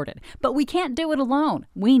supported. But we can't do it alone.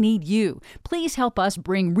 We need you. Please help us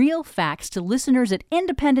bring real facts to listeners at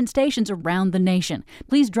independent stations around the nation.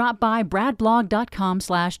 Please drop by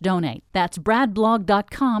bradblog.com/donate. That's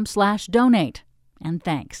bradblog.com/donate. And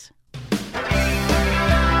thanks.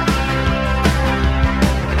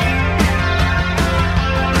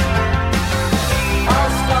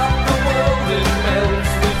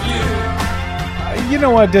 You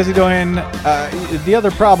know what, Desi Doyen? The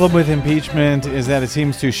other problem with impeachment is that it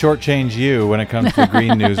seems to shortchange you when it comes to the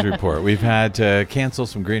Green News Report. We've had to cancel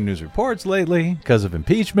some Green News Reports lately because of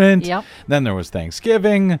impeachment. Yep. Then there was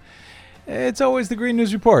Thanksgiving. It's always the Green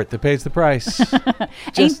News Report that pays the price.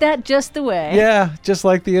 Ain't that just the way? Yeah, just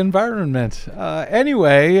like the environment.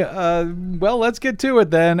 Anyway, well, let's get to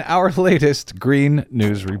it then. Our latest Green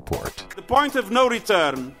News Report. The point of no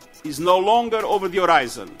return is no longer over the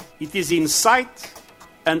horizon. It is in sight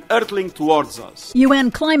and hurtling towards us.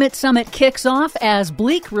 UN Climate Summit kicks off as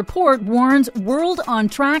bleak report warns world on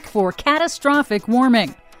track for catastrophic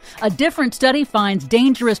warming. A different study finds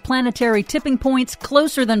dangerous planetary tipping points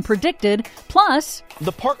closer than predicted. Plus,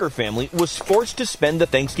 the Parker family was forced to spend the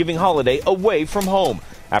Thanksgiving holiday away from home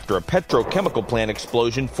after a petrochemical plant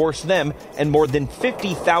explosion forced them and more than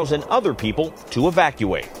 50,000 other people to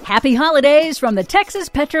evacuate. Happy holidays from the Texas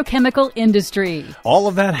petrochemical industry. All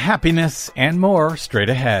of that happiness and more straight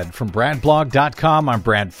ahead. From BradBlog.com, I'm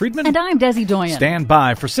Brad Friedman. And I'm Desi Doyen. Stand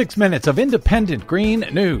by for 6 minutes of independent green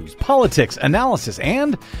news, politics, analysis,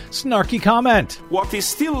 and snarky comment. What is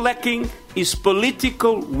still lacking is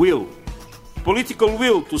political will. Political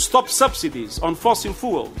will to stop subsidies on fossil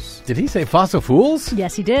fuels. Did he say fossil fuels?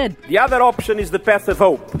 Yes, he did. The other option is the path of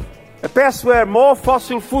hope. A path where more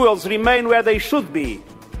fossil fuels remain where they should be,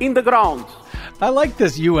 in the ground. I like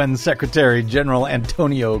this UN Secretary General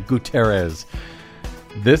Antonio Guterres.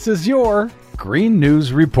 This is your Green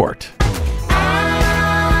News Report.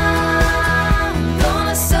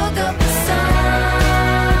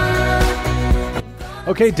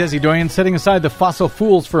 Okay, Desi Doyen, setting aside the fossil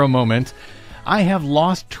fuels for a moment, I have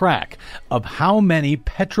lost track of how many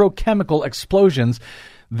petrochemical explosions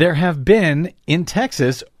there have been in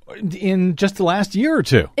Texas in just the last year or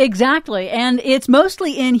two. Exactly. And it's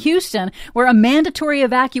mostly in Houston, where a mandatory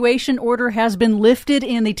evacuation order has been lifted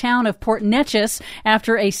in the town of Port Neches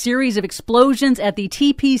after a series of explosions at the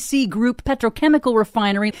TPC Group petrochemical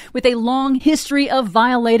refinery with a long history of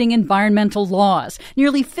violating environmental laws.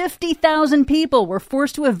 Nearly 50,000 people were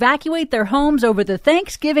forced to evacuate their homes over the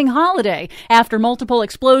Thanksgiving holiday after multiple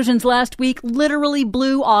explosions last week literally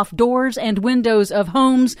blew off doors and windows of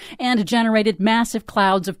homes and generated massive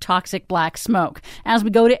clouds of toxic black smoke. As we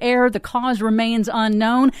go to air, the cause remains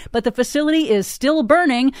unknown, but the facility is still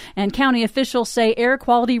burning, and county officials say air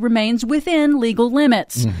quality remains within legal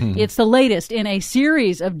limits. It's the latest in a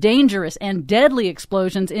series of dangerous and deadly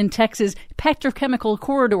explosions in Texas' petrochemical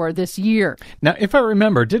corridor this year. Now, if I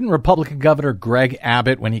remember, didn't Republican Governor Greg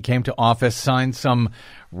Abbott, when he came to office, sign some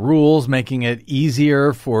rules making it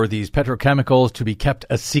easier for these petrochemicals to be kept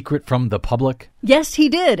a secret from the public? Yes, he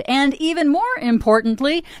did. And even more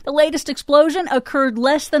importantly, the latest explosion occurred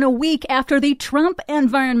less than a week after the Trump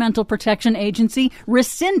Environmental Protection Agency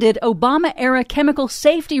rescinded Obama-era chemical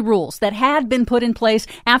safety rules that had been put in place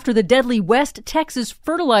after the deadly West Texas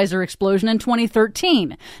fertilizer explosion in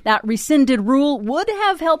 2013. That rescinded rule would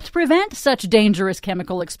have helped prevent such dangerous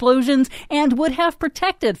chemical explosions and would have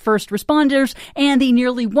protected first responders and the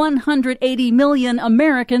nearly 180 million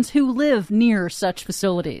Americans who live near such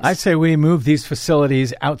facilities. I say we move these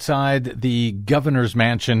facilities outside the governor's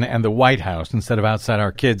mansion and the White House instead of outside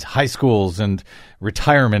our kids' high schools and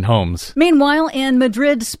retirement homes. Meanwhile, in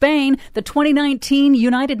Madrid, Spain, the 2019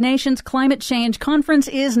 United Nations Climate Change Conference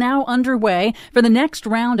is now underway for the next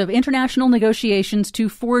round of international negotiations to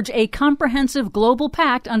forge a comprehensive global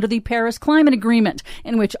pact under the Paris Climate Agreement,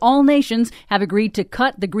 in which all nations have agreed to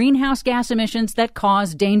cut the greenhouse gas emissions that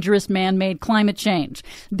cause dangerous man-made climate change.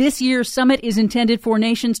 This year's summit is intended for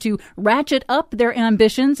nations to ratchet up their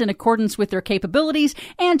ambitions in accordance with their capabilities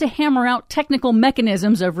and to hammer out technical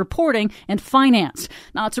mechanisms of reporting and finance.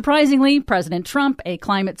 Not surprisingly, President Trump, a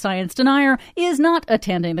climate science denier, is not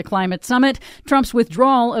attending the climate summit. Trump's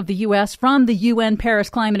withdrawal of the U.S. from the UN Paris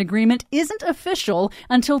Climate Agreement isn't official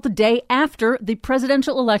until the day after the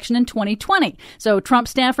presidential election in 2020. So Trump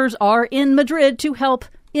staffers are in Madrid to help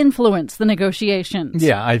influence the negotiations.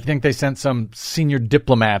 Yeah, I think they sent some senior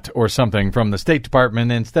diplomat or something from the State Department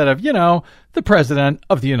instead of, the President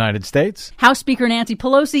of the United States. House Speaker Nancy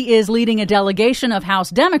Pelosi is leading a delegation of House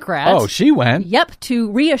Democrats. Oh, she went? Yep,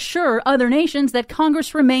 to reassure other nations that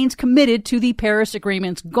Congress remains committed to the Paris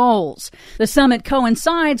Agreement's goals. The summit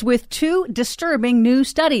coincides with two disturbing new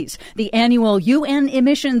studies. The annual UN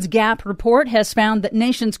Emissions Gap Report has found that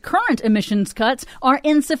nations' current emissions cuts are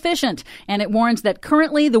insufficient, and it warns that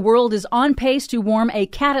currently the world is on pace to warm a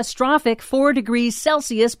catastrophic 4 degrees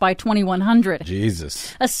Celsius by 2100.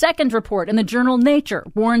 Jesus. A second report in the journal Nature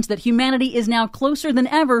warns that humanity is now closer than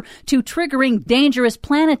ever to triggering dangerous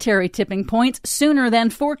planetary tipping points sooner than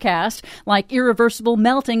forecast, like irreversible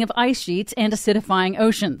melting of ice sheets and acidifying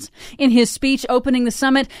oceans. In his speech opening the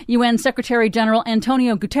summit, UN Secretary General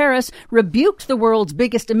Antonio Guterres rebuked the world's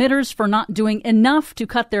biggest emitters for not doing enough to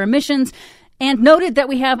cut their emissions, and noted that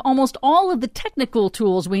we have almost all of the technical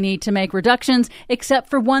tools we need to make reductions, except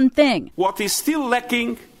for one thing. What is still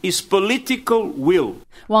lacking is political will.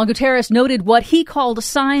 While Guterres noted what he called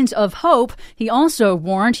signs of hope, he also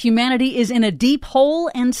warned humanity is in a deep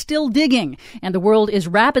hole and still digging, and the world is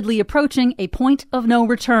rapidly approaching a point of no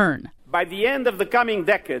return. By the end of the coming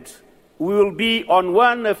decade, we will be on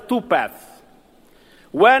one of two paths.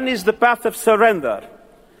 One is the path of surrender,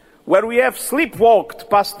 where we have sleepwalked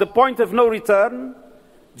past the point of no return,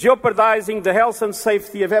 jeopardizing the health and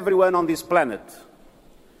safety of everyone on this planet.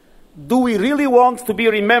 Do we really want to be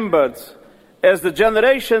remembered as the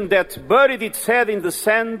generation that buried its head in the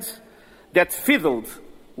sand, that fiddled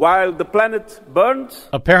while the planet burned?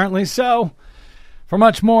 Apparently so. For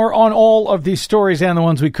much more on all of these stories and the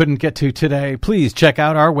ones we couldn't get to today, please check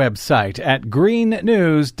out our website at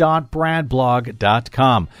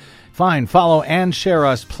greennews.bradblog.com. Find, follow, and share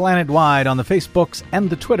us planet-wide on the Facebooks and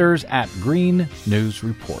the Twitters at Green News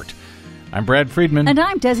Report. I'm Brad Friedman. And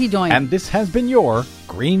I'm Desi Doyen. And this has been your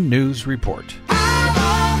Green News Report.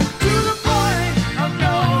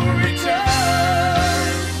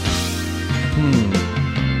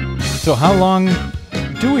 So how long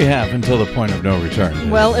do we have until the point of no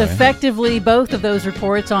return? Well, effectively, both of those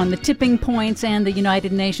reports on the tipping points and the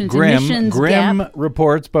United Nations emissions gap.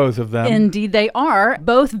 Reports, both of them. Indeed, they are.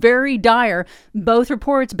 Both very dire. Both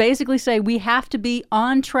reports basically say we have to be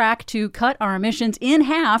on track to cut our emissions in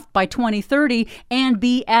half by 2030 and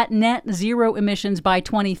be at net zero emissions by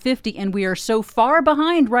 2050. And we are so far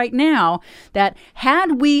behind right now that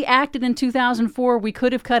had we acted in 2004, we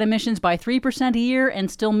could have cut emissions by 3% a year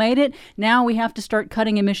and still made it. Now we have to start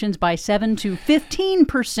cutting emissions by 7 to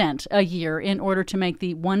 15% a year in order to make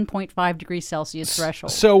the 1.5 degrees Celsius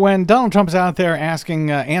threshold. So when Donald Trump's out there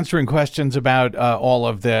answering questions about all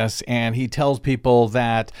of this, and he tells people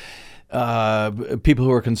that people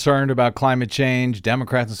who are concerned about climate change,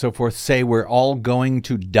 Democrats and so forth, say we're all going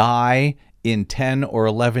to die in 10 or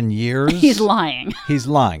 11 years. He's lying. He's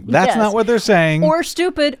lying. That's not what they're saying. Or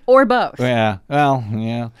stupid, or both. Yeah. Well,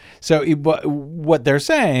 yeah. So what they're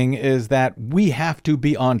saying is that we have to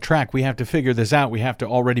be on track. We have to figure this out. We have to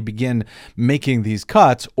already begin making these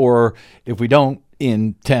cuts, or if we don't,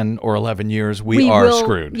 in 10 or 11 years, we are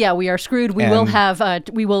screwed. Yeah, we are screwed. We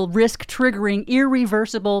will risk triggering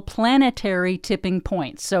irreversible planetary tipping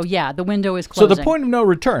points. So, yeah, the window is closing. So the point of no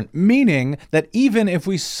return, meaning that even if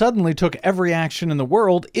we suddenly took every action in the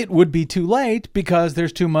world, it would be too late because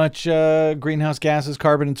there's too much greenhouse gases,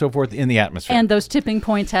 carbon, and so forth in the atmosphere. And those tipping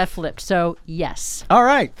points have flipped. So, yes. All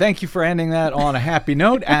right. Thank you for ending that on a happy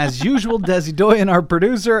note. As usual, Desi Doyen, our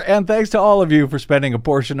producer, and thanks to all of you for spending a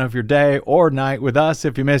portion of your day or night with us.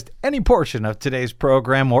 If you missed any portion of today's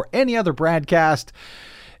program or any other BradCast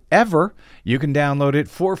ever, you can download it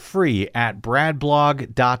for free at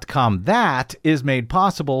bradblog.com. That is made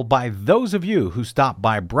possible by those of you who stop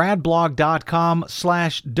by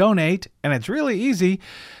bradblog.com/donate, and it's really easy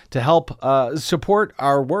to help support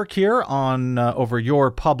our work here on over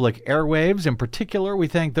your public airwaves. In particular, we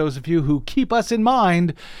thank those of you who keep us in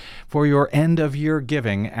mind for your end-of-year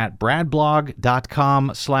giving at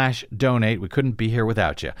bradblog.com/donate. We couldn't be here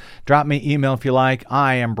without you. Drop me email if you like.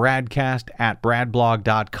 I am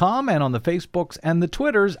bradcast@bradblog.com, and on the Facebooks and the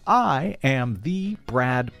Twitters, I am the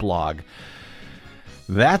Brad Blog.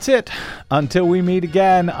 That's it. Until we meet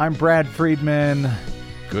again, I'm Brad Friedman.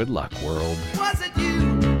 Good luck, world. Was it you?